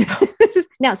 And this is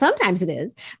now, sometimes it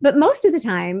is, but most of the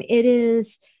time it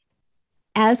is.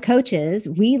 As coaches,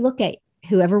 we look at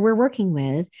whoever we're working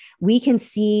with, we can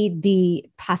see the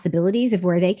possibilities of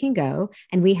where they can go,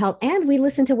 and we help, and we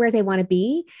listen to where they want to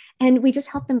be, and we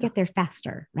just help them get there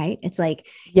faster, right? It's like,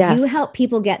 you help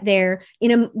people get there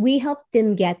we help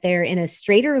them get there in a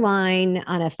straighter line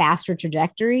on a faster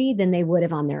trajectory than they would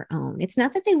have on their own. It's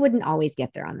not that they wouldn't always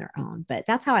get there on their own, but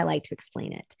that's how I like to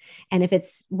explain it. And if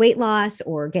it's weight loss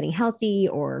or getting healthy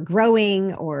or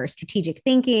growing or strategic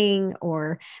thinking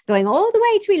or going all the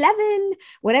way to 11,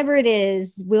 whatever it is,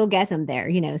 we'll get them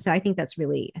there, so I think it's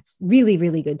really,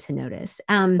 really good to notice.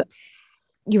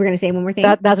 You were going to say one more thing.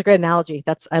 That's a great analogy.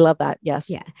 I love that. Yes.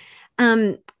 Yeah.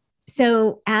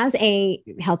 So as a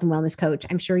health and wellness coach,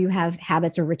 I'm sure you have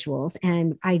habits or rituals,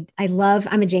 and I'm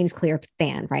a James Clear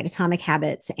fan, right? Atomic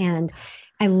Habits. And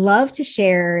I love to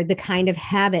share the kind of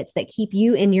habits that keep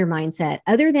you in your mindset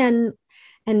other than,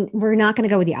 and we're not going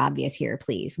to go with the obvious here,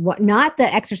 please. Not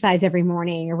the exercise every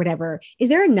morning or whatever. Is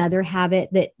there another habit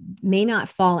that may not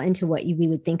fall into what we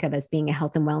would think of as being a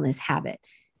health and wellness habit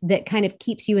that kind of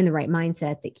keeps you in the right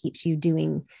mindset, that keeps you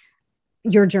doing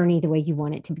your journey the way you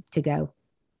want it to go?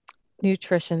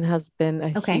 Nutrition has been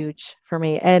a huge for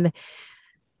me. And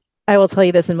I will tell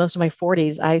you this, in most of my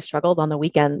 40s, I struggled on the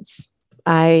weekends.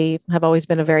 I have always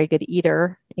been a very good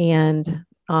eater, and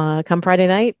come Friday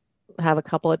night, have a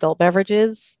couple adult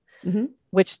beverages,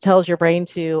 which tells your brain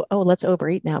to, let's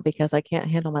overeat now because I can't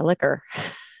handle my liquor.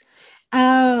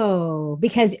 Oh,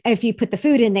 because if you put the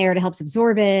food in there, it helps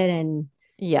absorb it. And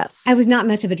yes, I was not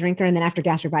much of a drinker. And then after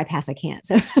gastric bypass, I can't.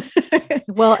 So,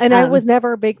 well, and I was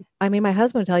never a big, my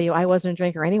husband would tell you I wasn't a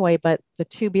drinker anyway, but the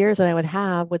 2 beers that I would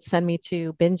have would send me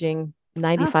to binging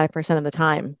 95% of the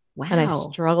time. Wow. And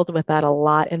I struggled with that a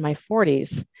lot in my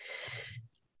 40s.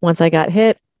 Once I got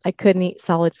hit, I couldn't eat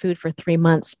solid food for 3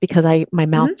 months because my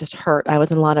mouth just hurt. I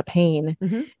was in a lot of pain.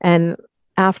 And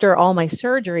after all my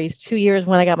surgeries, 2 years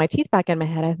when I got my teeth back in my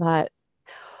head, I thought,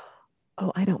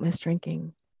 I don't miss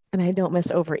drinking, and I don't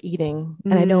miss overeating,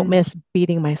 and I don't miss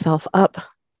beating myself up,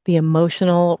 the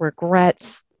emotional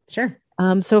regret. Sure.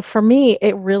 So for me,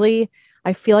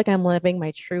 I feel like I'm living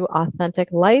my true, authentic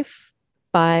life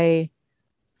by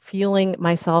fueling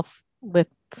myself with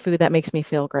food that makes me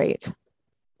feel great.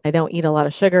 I don't eat a lot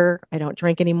of sugar. I don't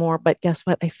drink anymore. But guess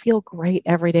what? I feel great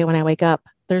every day when I wake up.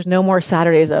 There's no more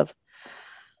Saturdays of,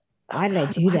 why did I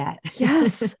do that?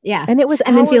 Yes. Yeah. And it was,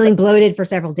 and then feeling bloated for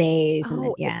several days.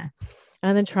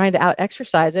 And then trying to out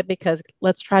exercise it because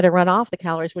let's try to run off the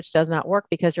calories, which does not work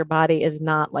because your body is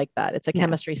not like that. It's a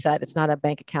chemistry set. It's not a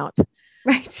bank account.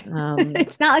 Right.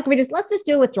 It's not like let's just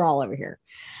do a withdrawal over here.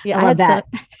 Yeah. I love that.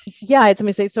 I had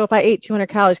somebody say, so if I ate 200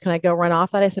 calories, can I go run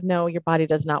off that? I said, no, your body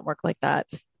does not work like that.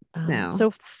 No.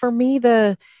 So for me,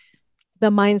 the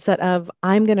mindset of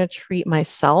I'm going to treat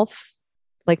myself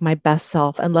like my best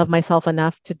self and love myself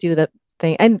enough to do the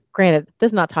thing. And granted, this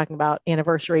is not talking about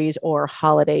anniversaries or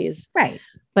holidays, right?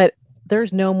 But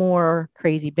there's no more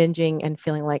crazy binging and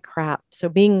feeling like crap. So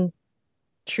being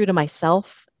true to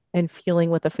myself and fueling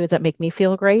with the foods that make me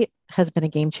feel great has been a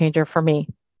game changer for me.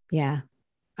 Yeah.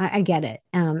 I get it.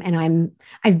 And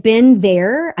I've been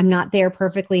there. I'm not there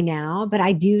perfectly now, but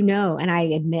I do know, and I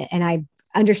admit, and I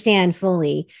understand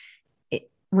fully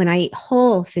when I eat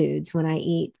whole foods, when I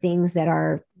eat things that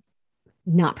are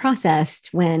not processed,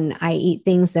 when I eat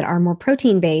things that are more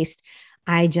protein based,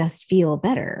 I just feel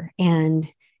better. And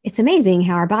it's amazing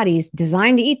how our bodies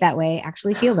designed to eat that way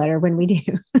actually feel better when we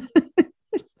do.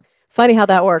 Funny how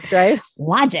that works, right?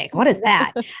 Logic. What is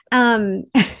that?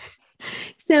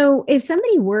 So if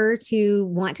somebody were to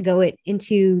want to go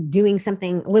into doing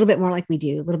something a little bit more like we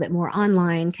do, a little bit more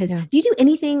online, because do you do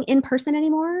anything in person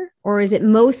anymore, or is it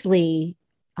mostly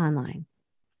online?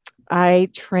 I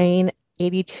train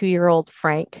 82-year-old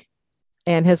Frank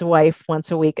and his wife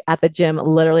once a week at the gym,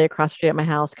 literally across the street at my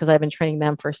house, because I've been training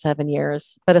them for 7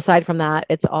 years. But aside from that,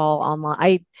 it's all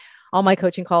online. All my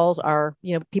coaching calls are,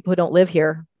 people who don't live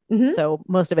here. So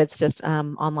most of it's just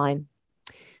online.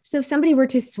 So if somebody were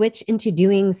to switch into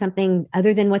doing something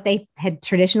other than what they had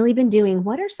traditionally been doing,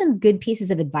 what are some good pieces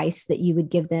of advice that you would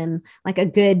give them? Like a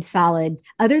good, solid,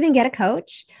 other than get a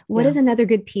coach, what is another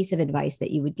good piece of advice that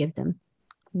you would give them?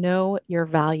 Know your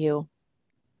value.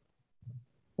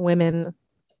 Women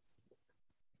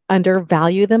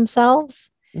undervalue themselves.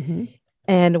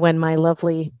 And when my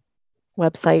lovely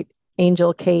website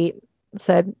Angel Kate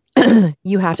said,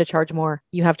 you have to charge more.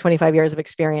 You have 25 years of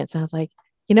experience. And I was like,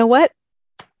 you know what?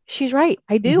 She's right.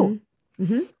 I do. Mm-hmm.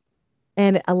 Mm-hmm.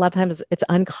 And a lot of times it's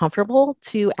uncomfortable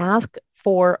to ask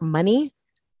for money.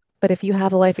 But if you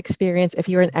have a life experience, if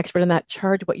you're an expert in that,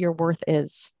 charge what your worth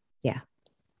is. Yeah.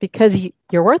 Because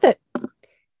you're worth it.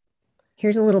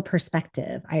 Here's a little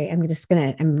perspective. I'm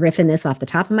riffing this off the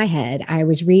top of my head. I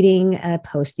was reading a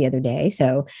post the other day.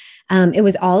 So it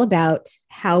was all about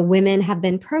how women have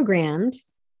been programmed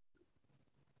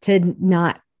to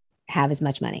not have as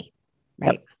much money,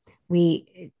 right?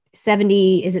 Yep.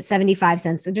 75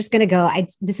 cents? I'm just going to go.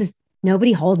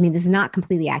 Nobody hold me. This is not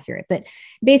completely accurate, but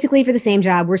basically for the same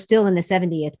job, we're still in the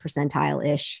 70th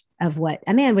percentile-ish of what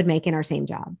a man would make in our same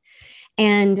job.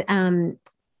 And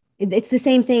it's the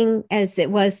same thing as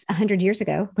it was 100 years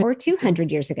ago or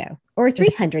 200 years ago or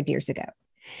 300 years ago.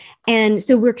 And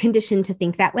so we're conditioned to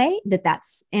think that way,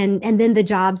 and then the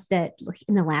jobs that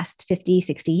in the last 50,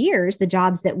 60 years, the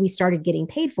jobs that we started getting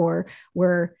paid for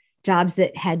were jobs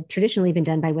that had traditionally been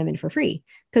done by women for free: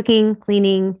 cooking,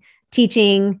 cleaning,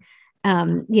 teaching,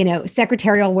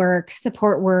 secretarial work,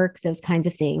 support work, those kinds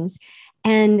of things.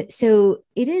 And so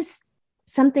it is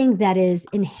something that is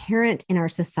inherent in our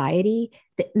society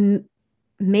that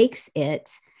makes it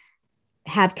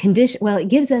have condition. Well,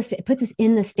 it puts us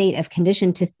in the state of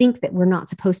condition to think that we're not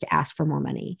supposed to ask for more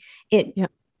money.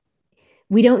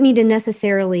 We don't need to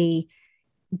necessarily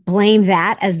blame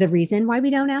that as the reason why we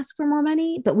don't ask for more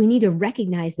money, but we need to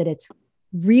recognize that it's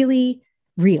really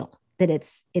real, that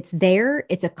it's there.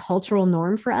 It's a cultural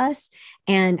norm for us.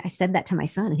 And I said that to my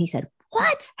son and he said,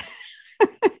 "What?"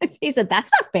 He said,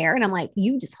 "That's not fair." And I'm like,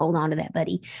 "You just hold on to that,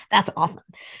 buddy. That's awesome."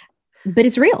 But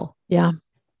it's real. Yeah.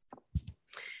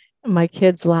 My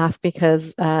kids laugh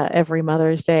because every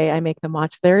Mother's Day I make them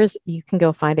watch theirs. You can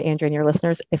go find it, Andrea, and your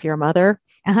listeners. If you're a mother,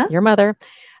 your mother,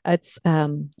 it's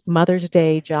Mother's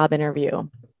Day job interview.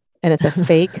 And it's a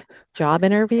fake job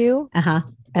interview.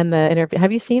 And the interview,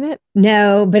 have you seen it?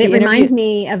 No, but it reminds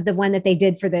me of the one that they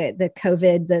did for the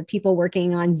COVID, the people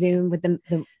working on Zoom with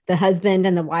the husband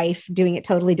and the wife doing it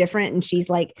totally different. And she's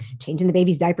like changing the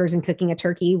baby's diapers and cooking a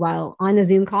turkey while on the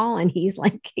Zoom call. And he's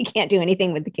like, he can't do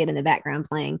anything with the kid in the background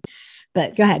playing.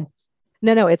 But go ahead.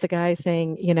 No, it's a guy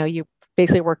saying, you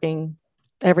basically working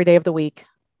every day of the week,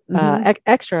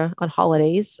 extra on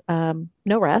holidays,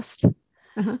 no rest.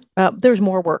 There's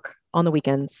more work on the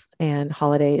weekends and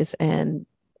holidays, and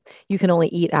you can only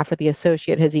eat after the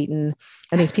associate has eaten.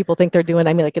 And these people think they're doing,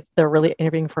 they're really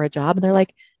interviewing for a job, and they're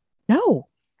like, no.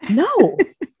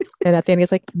 And at the end,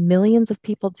 he's like, millions of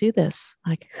people do this.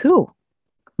 Like, who?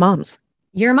 Moms.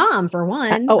 Your mom, for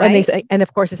one. Right? And they say, and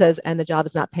of course it says, and the job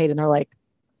is not paid. And they're like,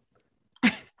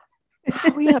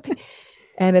 how are you not paid?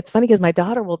 And it's funny because my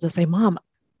daughter will just say, "Mom,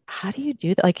 how do you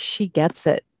do that?" Like, she gets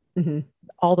it.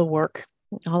 All the work,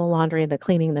 all the laundry and the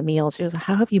cleaning, the meals. She was,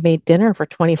 "How have you made dinner for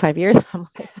 25 years?" I'm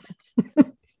like,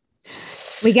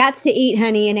 we got to eat,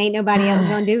 honey, and ain't nobody else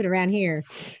going to do it around here.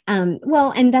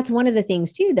 Well, and that's one of the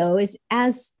things too, though, is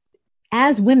as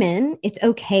women, it's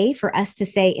okay for us to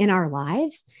say in our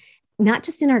lives, not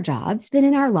just in our jobs, but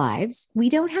in our lives, we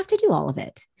don't have to do all of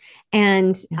it.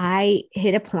 And I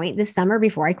hit a point this summer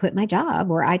before I quit my job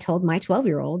where I told my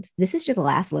 12-year-old, "This is just the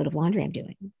last load of laundry I'm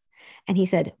doing." And he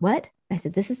said, "What?" I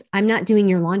said, "I'm not doing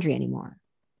your laundry anymore."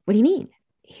 "What do you mean?"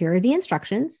 "Here are the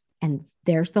instructions and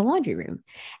there's the laundry room."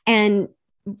 And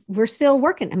we're still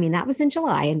working. That was in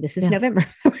July and this is November.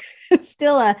 It's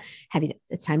still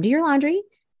it's time to do your laundry.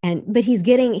 But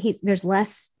there's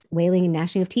less wailing and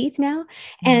gnashing of teeth now.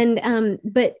 And,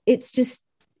 but it's just,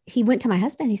 he went to my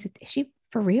husband. He said, "Is she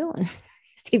for real?" And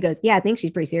Steve goes, "Yeah, I think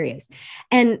she's pretty serious."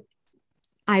 And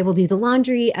I will do the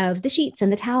laundry of the sheets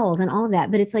and the towels and all of that.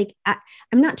 But it's like,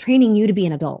 I'm not training you to be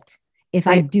an adult if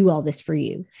I do all this for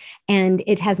you. And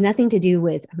it has nothing to do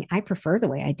with, I prefer the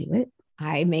way I do it.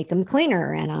 I make them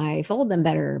cleaner and I fold them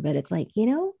better, but it's like,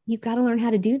 you've got to learn how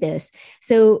to do this.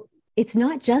 So it's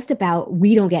not just about,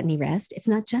 we don't get any rest. It's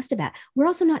not just about, we're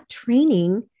also not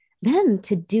training them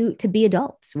to be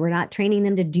adults. We're not training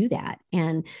them to do that.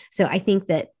 And so I think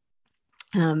that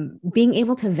being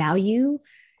able to value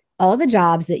all the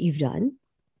jobs that you've done,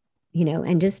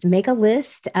 and just make a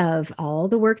list of all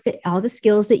the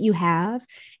skills that you have,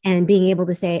 and being able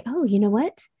to say, "Oh, you know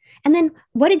what? And then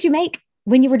what did you make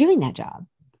when you were doing that job?"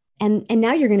 And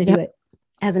now you're going to do it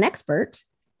as an expert.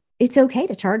 It's okay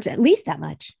to charge at least that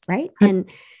much, right? And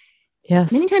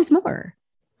many times more.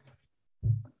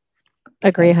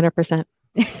 Agree 100%.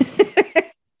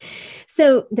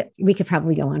 So we could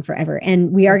probably go on forever,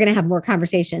 and we are going to have more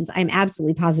conversations. I'm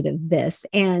absolutely positive of this.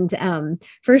 And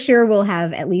for sure, we'll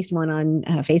have at least one on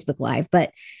Facebook Live.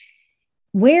 But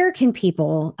where can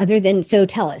people, other than, so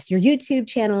tell us your YouTube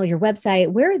channel, your website,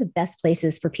 where are the best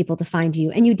places for people to find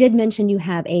you? And you did mention you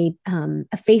have a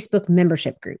Facebook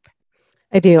membership group.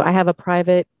 I do. I have a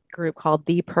private group called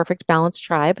The Perfect Balance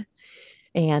Tribe,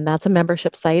 and that's a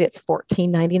membership site. It's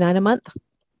 $14.99 a month.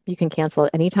 You can cancel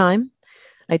at any time.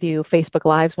 I do Facebook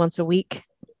Lives once a week.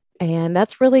 And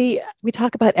that's really, we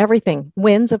talk about everything.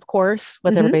 Wins, of course.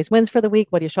 What's everybody's wins for the week?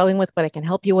 What are you struggling with? What I can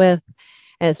help you with?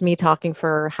 And it's me talking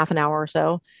for half an hour or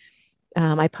so.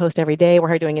 I post every day.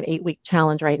 We're doing an 8-week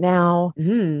challenge right now.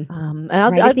 And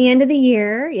at the end of the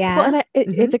year. Yeah. Well, and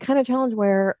it's a kind of challenge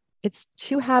where it's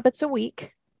 2 habits a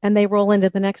week and they roll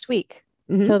into the next week.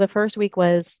 So the first week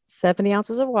was 70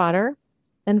 ounces of water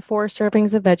and 4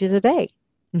 servings of veggies a day.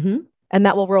 And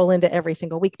that will roll into every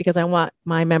single week because I want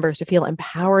my members to feel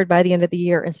empowered by the end of the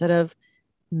year instead of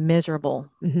miserable.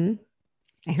 I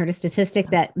heard a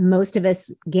statistic that most of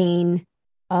us gain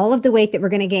all of the weight that we're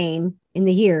going to gain in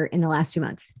the year in the last 2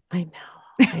 months. I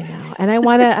know. And I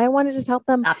want to just help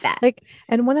them. Stop that.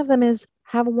 And one of them is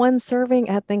have 1 serving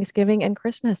at Thanksgiving and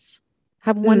Christmas.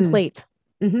 Have 1 plate.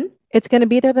 It's going to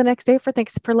be there the next day for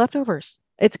leftovers.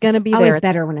 It's going to be there. It's always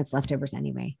better when it's leftovers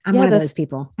anyway. I'm one of those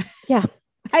people. Yeah.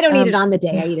 I don't eat it on the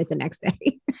day. I eat it the next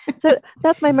day. So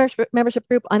that's my membership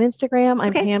group on Instagram.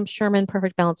 I'm Pam Sherman,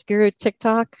 Perfect Balance Guru.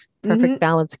 TikTok, Perfect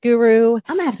Balance Guru.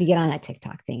 I'm going to have to get on that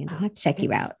TikTok thing and I'll have to check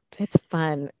you out. It's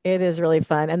fun. It is really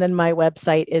fun. And then my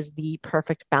website is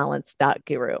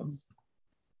theperfectbalance.guru.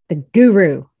 The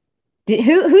guru.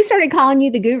 Who started calling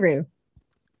you the guru?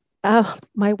 Oh,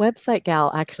 my website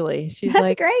gal, actually. She's That's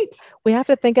like, great. We have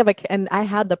to think of and I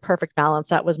had the Perfect Balance.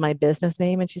 That was my business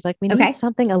name. And she's like, we need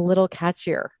something a little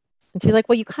catchier. And she's like,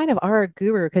 well, you kind of are a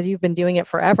guru because you've been doing it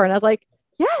forever. And I was like,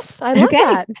 yes, I love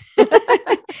that.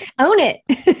 Own it.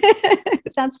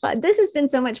 That's fun. This has been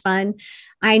so much fun.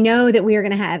 I know that we are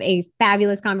going to have a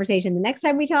fabulous conversation the next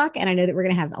time we talk. And I know that we're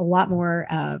going to have a lot more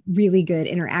really good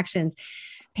interactions.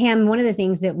 Pam, one of the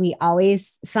things that we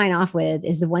always sign off with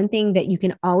is the one thing that you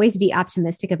can always be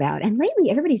optimistic about. And lately,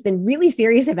 everybody's been really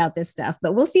serious about this stuff,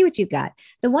 but we'll see what you've got.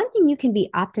 The one thing you can be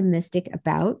optimistic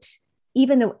about,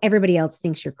 even though everybody else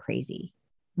thinks you're crazy.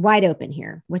 Wide open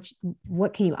here. What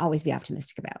can you always be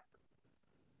optimistic about?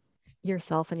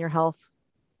 Yourself and your health,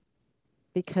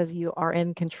 because you are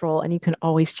in control and you can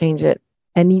always change it.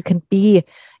 And you can be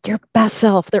your best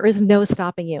self. There is no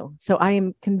stopping you. So I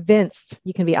am convinced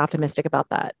you can be optimistic about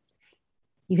that.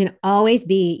 You can always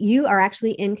be, you are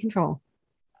actually in control.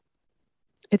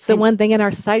 It's the one thing in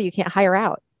our society you can't hire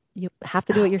out. You have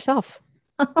to do it yourself.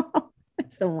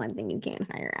 It's the one thing you can't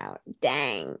hire out.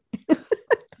 Dang. I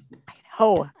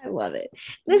know. I love it.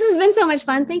 This has been so much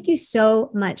fun. Thank you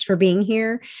so much for being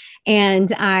here. And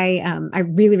I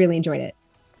really, really enjoyed it.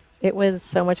 It was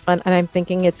so much fun. And I'm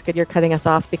thinking it's good you're cutting us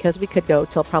off because we could go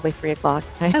till probably 3:00.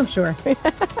 Oh, sure.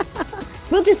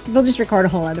 We'll just record a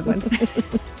whole other one.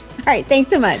 All right.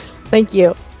 Thanks so much. Thank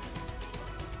you.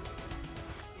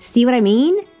 See what I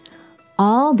mean?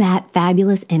 All that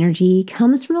fabulous energy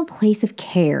comes from a place of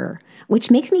care, which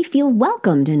makes me feel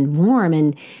welcomed and warm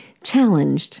and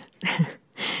challenged.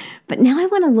 But now I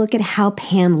want to look at how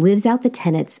Pam lives out the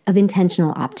tenets of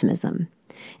intentional optimism.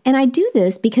 And I do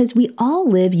this because we all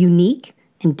live unique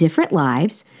and different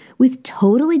lives with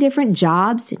totally different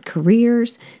jobs and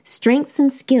careers, strengths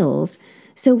and skills.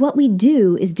 So what we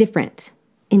do is different.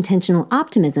 Intentional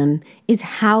optimism is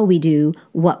how we do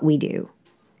what we do.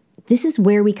 This is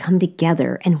where we come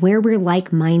together and where we're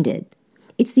like-minded.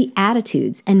 It's the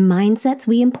attitudes and mindsets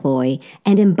we employ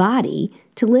and embody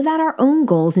to live out our own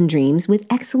goals and dreams with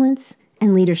excellence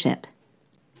and leadership.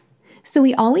 So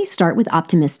we always start with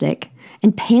optimistic,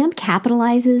 and Pam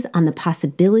capitalizes on the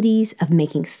possibilities of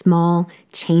making small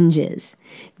changes.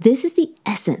 This is the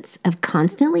essence of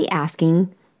constantly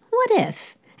asking, what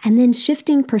if? And then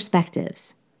shifting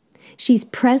perspectives. She's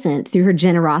present through her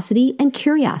generosity and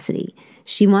curiosity.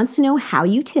 She wants to know how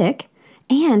you tick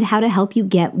and how to help you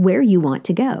get where you want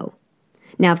to go.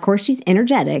 Now, of course, she's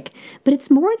energetic, but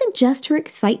it's more than just her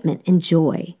excitement and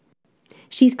joy.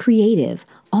 She's creative,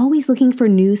 always looking for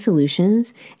new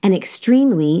solutions, and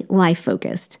extremely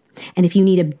life-focused. And if you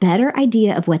need a better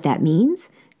idea of what that means,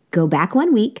 go back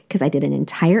 1 week because I did an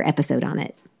entire episode on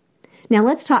it. Now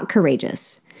let's talk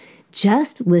courageous.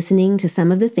 Just listening to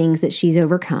some of the things that she's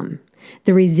overcome,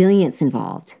 the resilience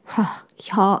involved. Oh,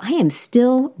 y'all, I am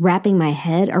still wrapping my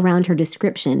head around her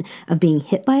description of being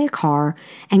hit by a car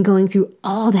and going through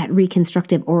all that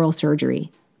reconstructive oral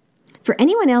surgery. For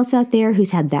anyone else out there who's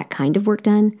had that kind of work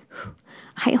done,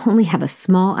 I only have a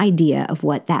small idea of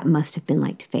what that must have been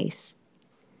like to face.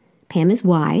 Pam is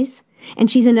wise,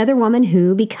 And she's another woman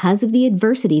who, because of the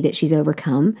adversity that she's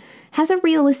overcome, has a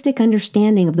realistic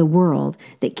understanding of the world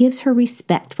that gives her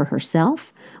respect for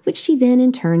herself, which she then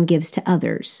in turn gives to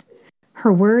others.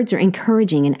 Her words are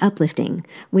encouraging and uplifting,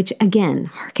 which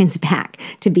again harkens back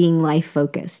to being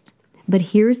life-focused. But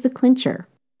here's the clincher.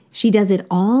 She does it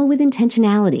all with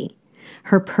intentionality.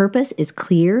 Her purpose is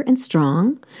clear and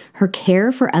strong, her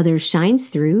care for others shines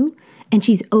through, and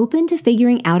she's open to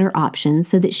figuring out her options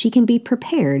so that she can be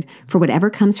prepared for whatever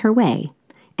comes her way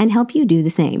and help you do the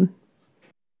same.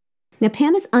 Now,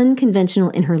 Pam is unconventional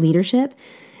in her leadership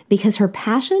because her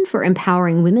passion for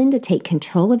empowering women to take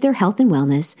control of their health and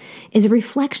wellness is a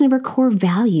reflection of her core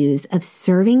values of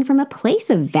serving from a place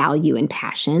of value and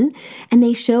passion, and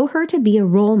they show her to be a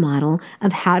role model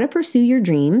of how to pursue your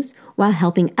dreams while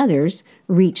helping others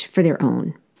reach for their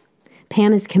own.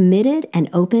 Pam is committed and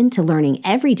open to learning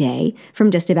every day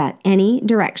from just about any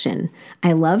direction.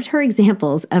 I loved her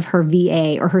examples of her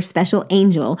VA or her special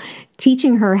angel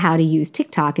teaching her how to use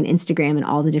TikTok and Instagram and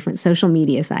all the different social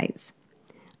media sites.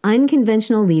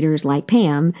 Unconventional leaders like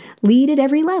Pam lead at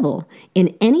every level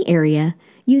in any area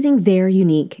using their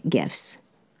unique gifts.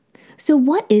 So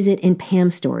what is it in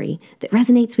Pam's story that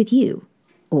resonates with you?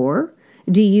 Or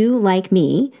do you, like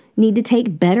me, need to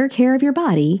take better care of your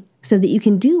body so that you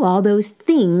can do all those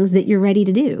things that you're ready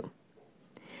to do?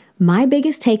 My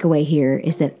biggest takeaway here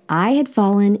is that I had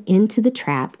fallen into the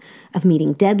trap of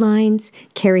meeting deadlines,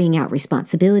 carrying out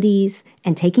responsibilities,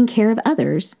 and taking care of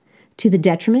others to the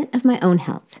detriment of my own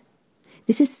health.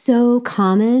 This is so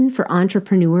common for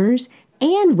entrepreneurs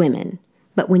and women,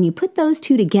 but when you put those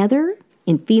two together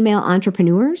in female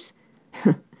entrepreneurs,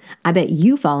 I bet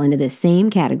you fall into this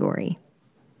same category.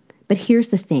 But here's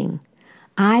the thing.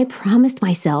 I promised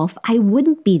myself I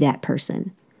wouldn't be that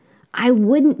person. I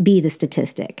wouldn't be the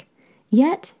statistic.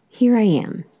 Yet, here I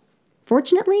am.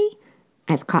 Fortunately,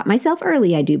 I've caught myself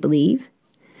early, I do believe.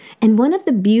 And one of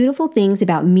the beautiful things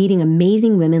about meeting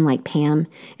amazing women like Pam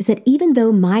is that even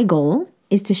though my goal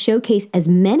is to showcase as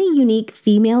many unique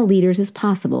female leaders as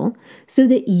possible so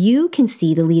that you can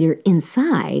see the leader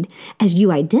inside as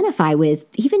you identify with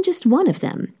even just one of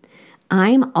them,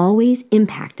 I'm always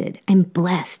impacted. I'm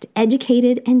blessed,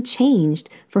 educated, and changed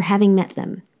for having met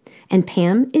them. And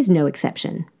Pam is no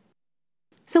exception.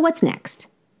 So what's next?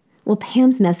 Well,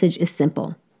 Pam's message is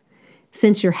simple.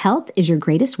 Since your health is your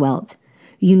greatest wealth,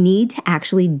 you need to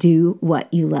actually do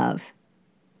what you love.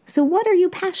 So what are you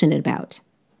passionate about?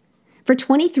 For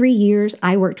 23 years,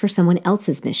 I worked for someone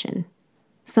else's mission,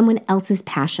 someone else's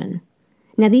passion.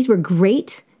 Now, these were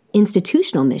great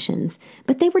institutional missions,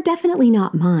 but they were definitely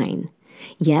not mine.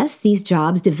 Yes, these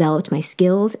jobs developed my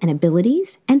skills and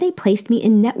abilities, and they placed me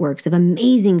in networks of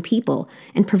amazing people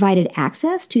and provided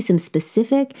access to some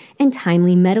specific and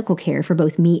timely medical care for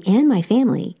both me and my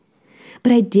family.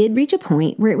 But I did reach a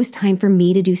point where it was time for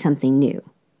me to do something new.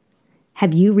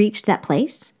 Have you reached that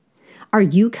place? Are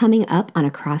you coming up on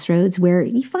a crossroads where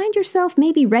you find yourself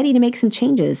maybe ready to make some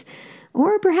changes,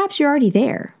 or perhaps you're already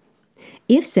there?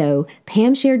 If so,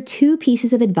 Pam shared 2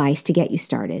 pieces of advice to get you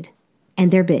started,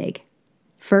 and they're big.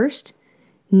 First,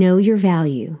 know your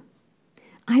value.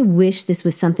 I wish this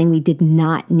was something we did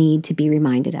not need to be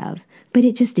reminded of, but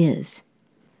it just is.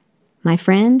 My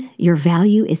friend, your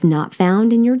value is not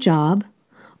found in your job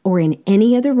or in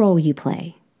any other role you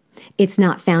play. It's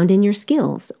not found in your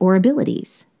skills or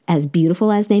abilities, as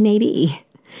beautiful as they may be.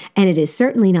 And it is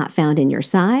certainly not found in your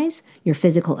size, your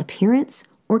physical appearance,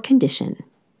 or condition.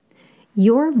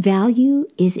 Your value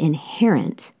is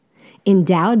inherent,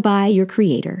 endowed by your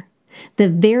Creator. The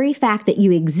very fact that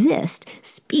you exist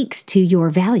speaks to your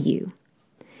value.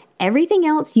 Everything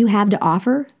else you have to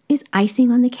offer is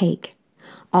icing on the cake.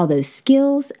 All those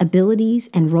skills, abilities,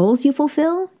 and roles you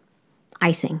fulfill,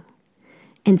 icing.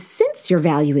 And since your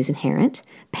value is inherent,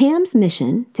 Pam's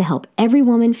mission to help every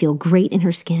woman feel great in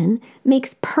her skin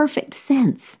makes perfect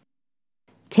sense.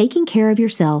 Taking care of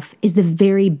yourself is the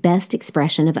very best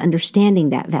expression of understanding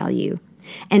that value,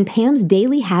 and Pam's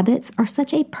daily habits are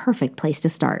such a perfect place to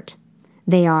start.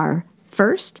 They are,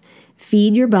 first,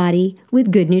 feed your body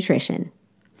with good nutrition.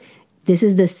 This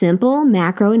is the simple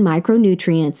macro and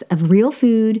micronutrients of real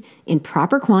food in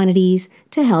proper quantities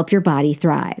to help your body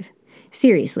thrive.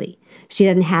 Seriously, she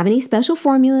doesn't have any special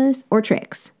formulas or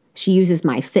tricks. She uses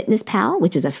MyFitnessPal,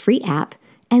 which is a free app,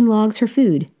 and logs her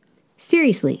food.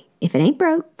 Seriously, if it ain't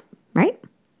broke, right?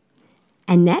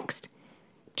 And next,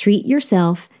 treat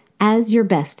yourself as your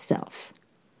best self.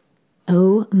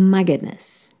 Oh my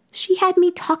goodness. She had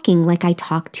me talking like I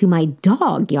talk to my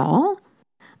dog, y'all.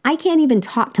 I can't even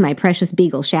talk to my precious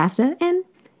beagle, Shasta, and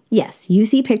Yes, you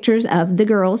see pictures of the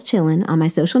girls chilling on my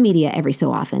social media every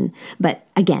so often. But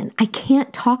again, I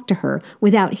can't talk to her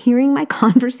without hearing my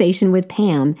conversation with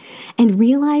Pam and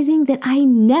realizing that I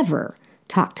never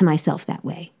talk to myself that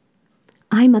way.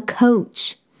 I'm a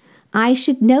coach. I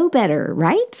should know better,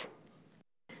 right?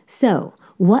 So,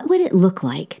 what would it look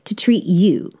like to treat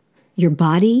you, your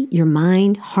body, your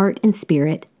mind, heart, and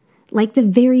spirit, like the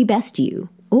very best you,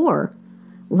 or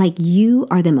like you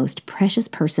are the most precious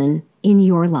person in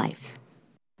your life?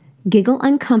 Giggle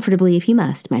uncomfortably if you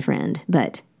must, my friend,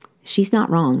 but she's not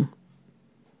wrong.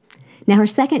 Now, her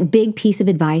second big piece of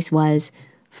advice was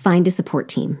find a support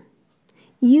team.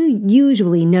 You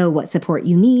usually know what support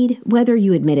you need, whether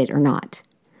you admit it or not.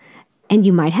 And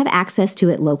you might have access to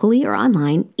it locally or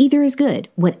online. Either is good,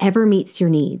 whatever meets your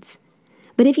needs.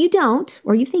 But if you don't,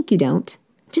 or you think you don't,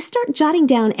 just start jotting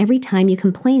down every time you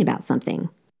complain about something.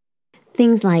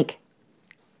 Things like,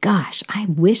 gosh, I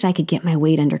wish I could get my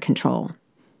weight under control.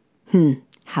 How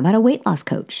about a weight loss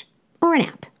coach or an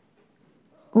app?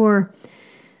 Or,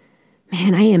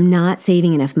 man, I am not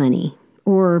saving enough money.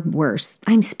 Or worse,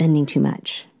 I'm spending too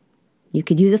much. You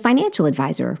could use a financial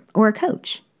advisor or a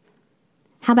coach.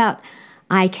 How about,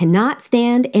 I cannot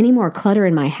stand any more clutter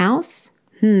in my house?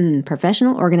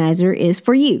 Professional organizer is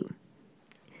for you.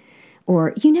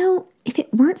 Or, if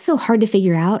it weren't so hard to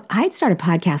figure out, I'd start a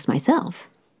podcast myself.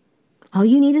 All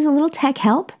you need is a little tech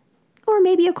help, or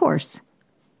maybe a course.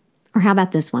 Or how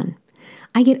about this one?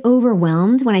 I get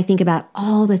overwhelmed when I think about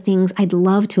all the things I'd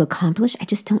love to accomplish. I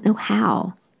just don't know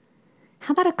how.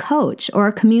 How about a coach or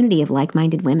a community of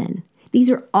like-minded women? These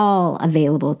are all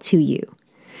available to you.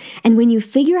 And when you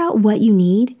figure out what you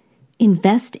need,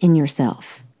 invest in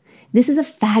yourself. This is a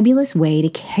fabulous way to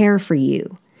care for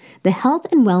you. The health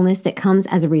and wellness that comes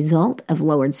as a result of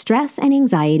lowered stress and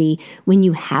anxiety when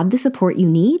you have the support you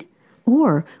need,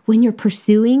 or when you're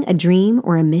pursuing a dream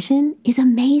or a mission, is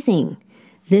amazing.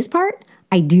 This part,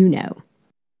 I do know.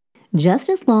 Just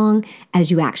as long as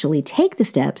you actually take the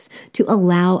steps to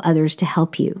allow others to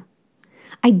help you.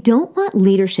 I don't want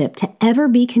leadership to ever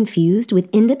be confused with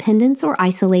independence or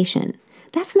isolation.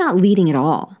 That's not leading at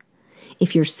all.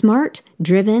 If you're smart,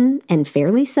 driven, and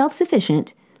fairly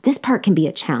self-sufficient, this part can be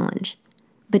a challenge.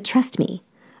 But trust me,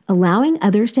 allowing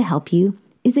others to help you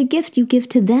is a gift you give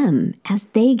to them as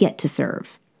they get to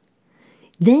serve.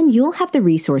 Then you'll have the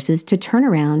resources to turn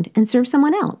around and serve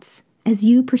someone else as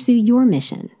you pursue your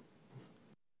mission.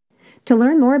 To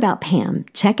learn more about Pam,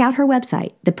 check out her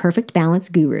website, The Perfect Balance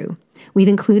Guru. We've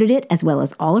included it as well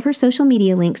as all of her social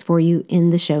media links for you in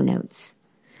the show notes.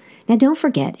 Now, don't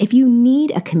forget, if you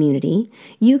need a community,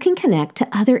 you can connect to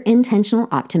other intentional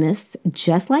optimists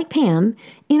just like Pam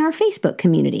in our Facebook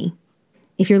community.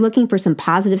 If you're looking for some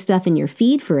positive stuff in your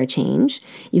feed for a change,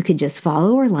 you could just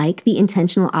follow or like the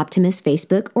Intentional Optimist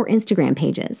Facebook or Instagram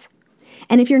pages.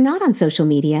 And if you're not on social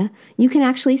media, you can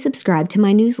actually subscribe to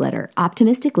my newsletter,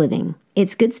 Optimistic Living.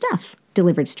 It's good stuff,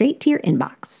 delivered straight to your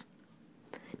inbox.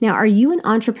 Now, are you an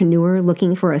entrepreneur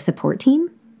looking for a support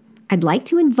team? I'd like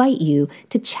to invite you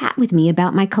to chat with me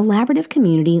about my collaborative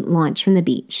community, Launch from the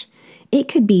Beach. It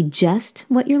could be just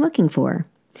what you're looking for.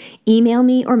 Email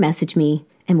me or message me,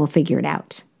 and we'll figure it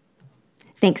out.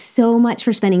 Thanks so much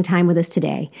for spending time with us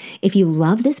today. If you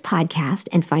love this podcast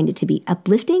and find it to be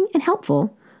uplifting and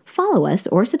helpful, follow us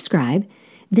or subscribe.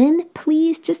 Then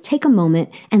please just take a moment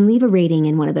and leave a rating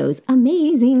in one of those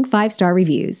amazing 5-star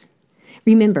reviews.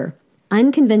 Remember,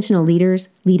 unconventional leaders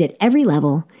lead at every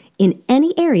level, in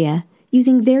any area,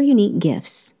 using their unique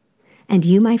gifts. And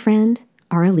you, my friend,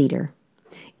 are a leader.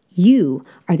 You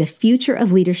are the future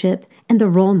of leadership and the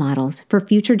role models for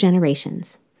future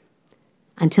generations.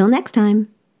 Until next time.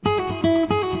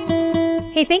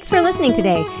 Hey, thanks for listening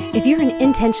today. If you're an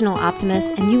intentional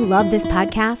optimist and you love this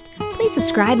podcast, please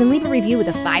subscribe and leave a review with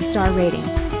a 5-star rating.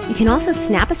 You can also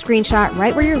snap a screenshot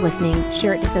right where you're listening,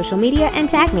 share it to social media, and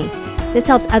tag me. This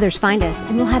helps others find us,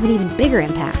 and we'll have an even bigger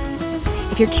impact.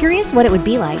 If you're curious what it would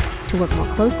be like to work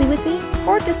more closely with me,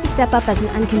 or just to step up as an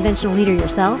unconventional leader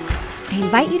yourself, I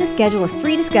invite you to schedule a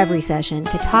free discovery session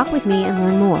to talk with me and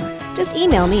learn more. Just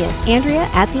email me at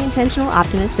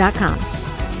andrea@theintentionaloptimist.com.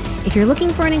 If you're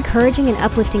looking for an encouraging and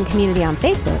uplifting community on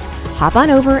Facebook, hop on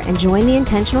over and join the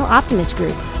Intentional Optimist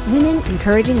group, women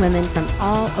encouraging women from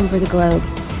all over the globe.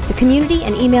 The community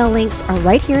and email links are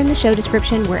right here in the show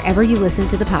description wherever you listen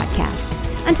to the podcast.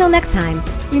 Until next time,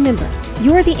 remember,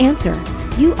 you're the answer.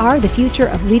 You are the future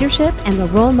of leadership and the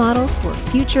role models for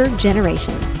future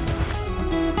generations.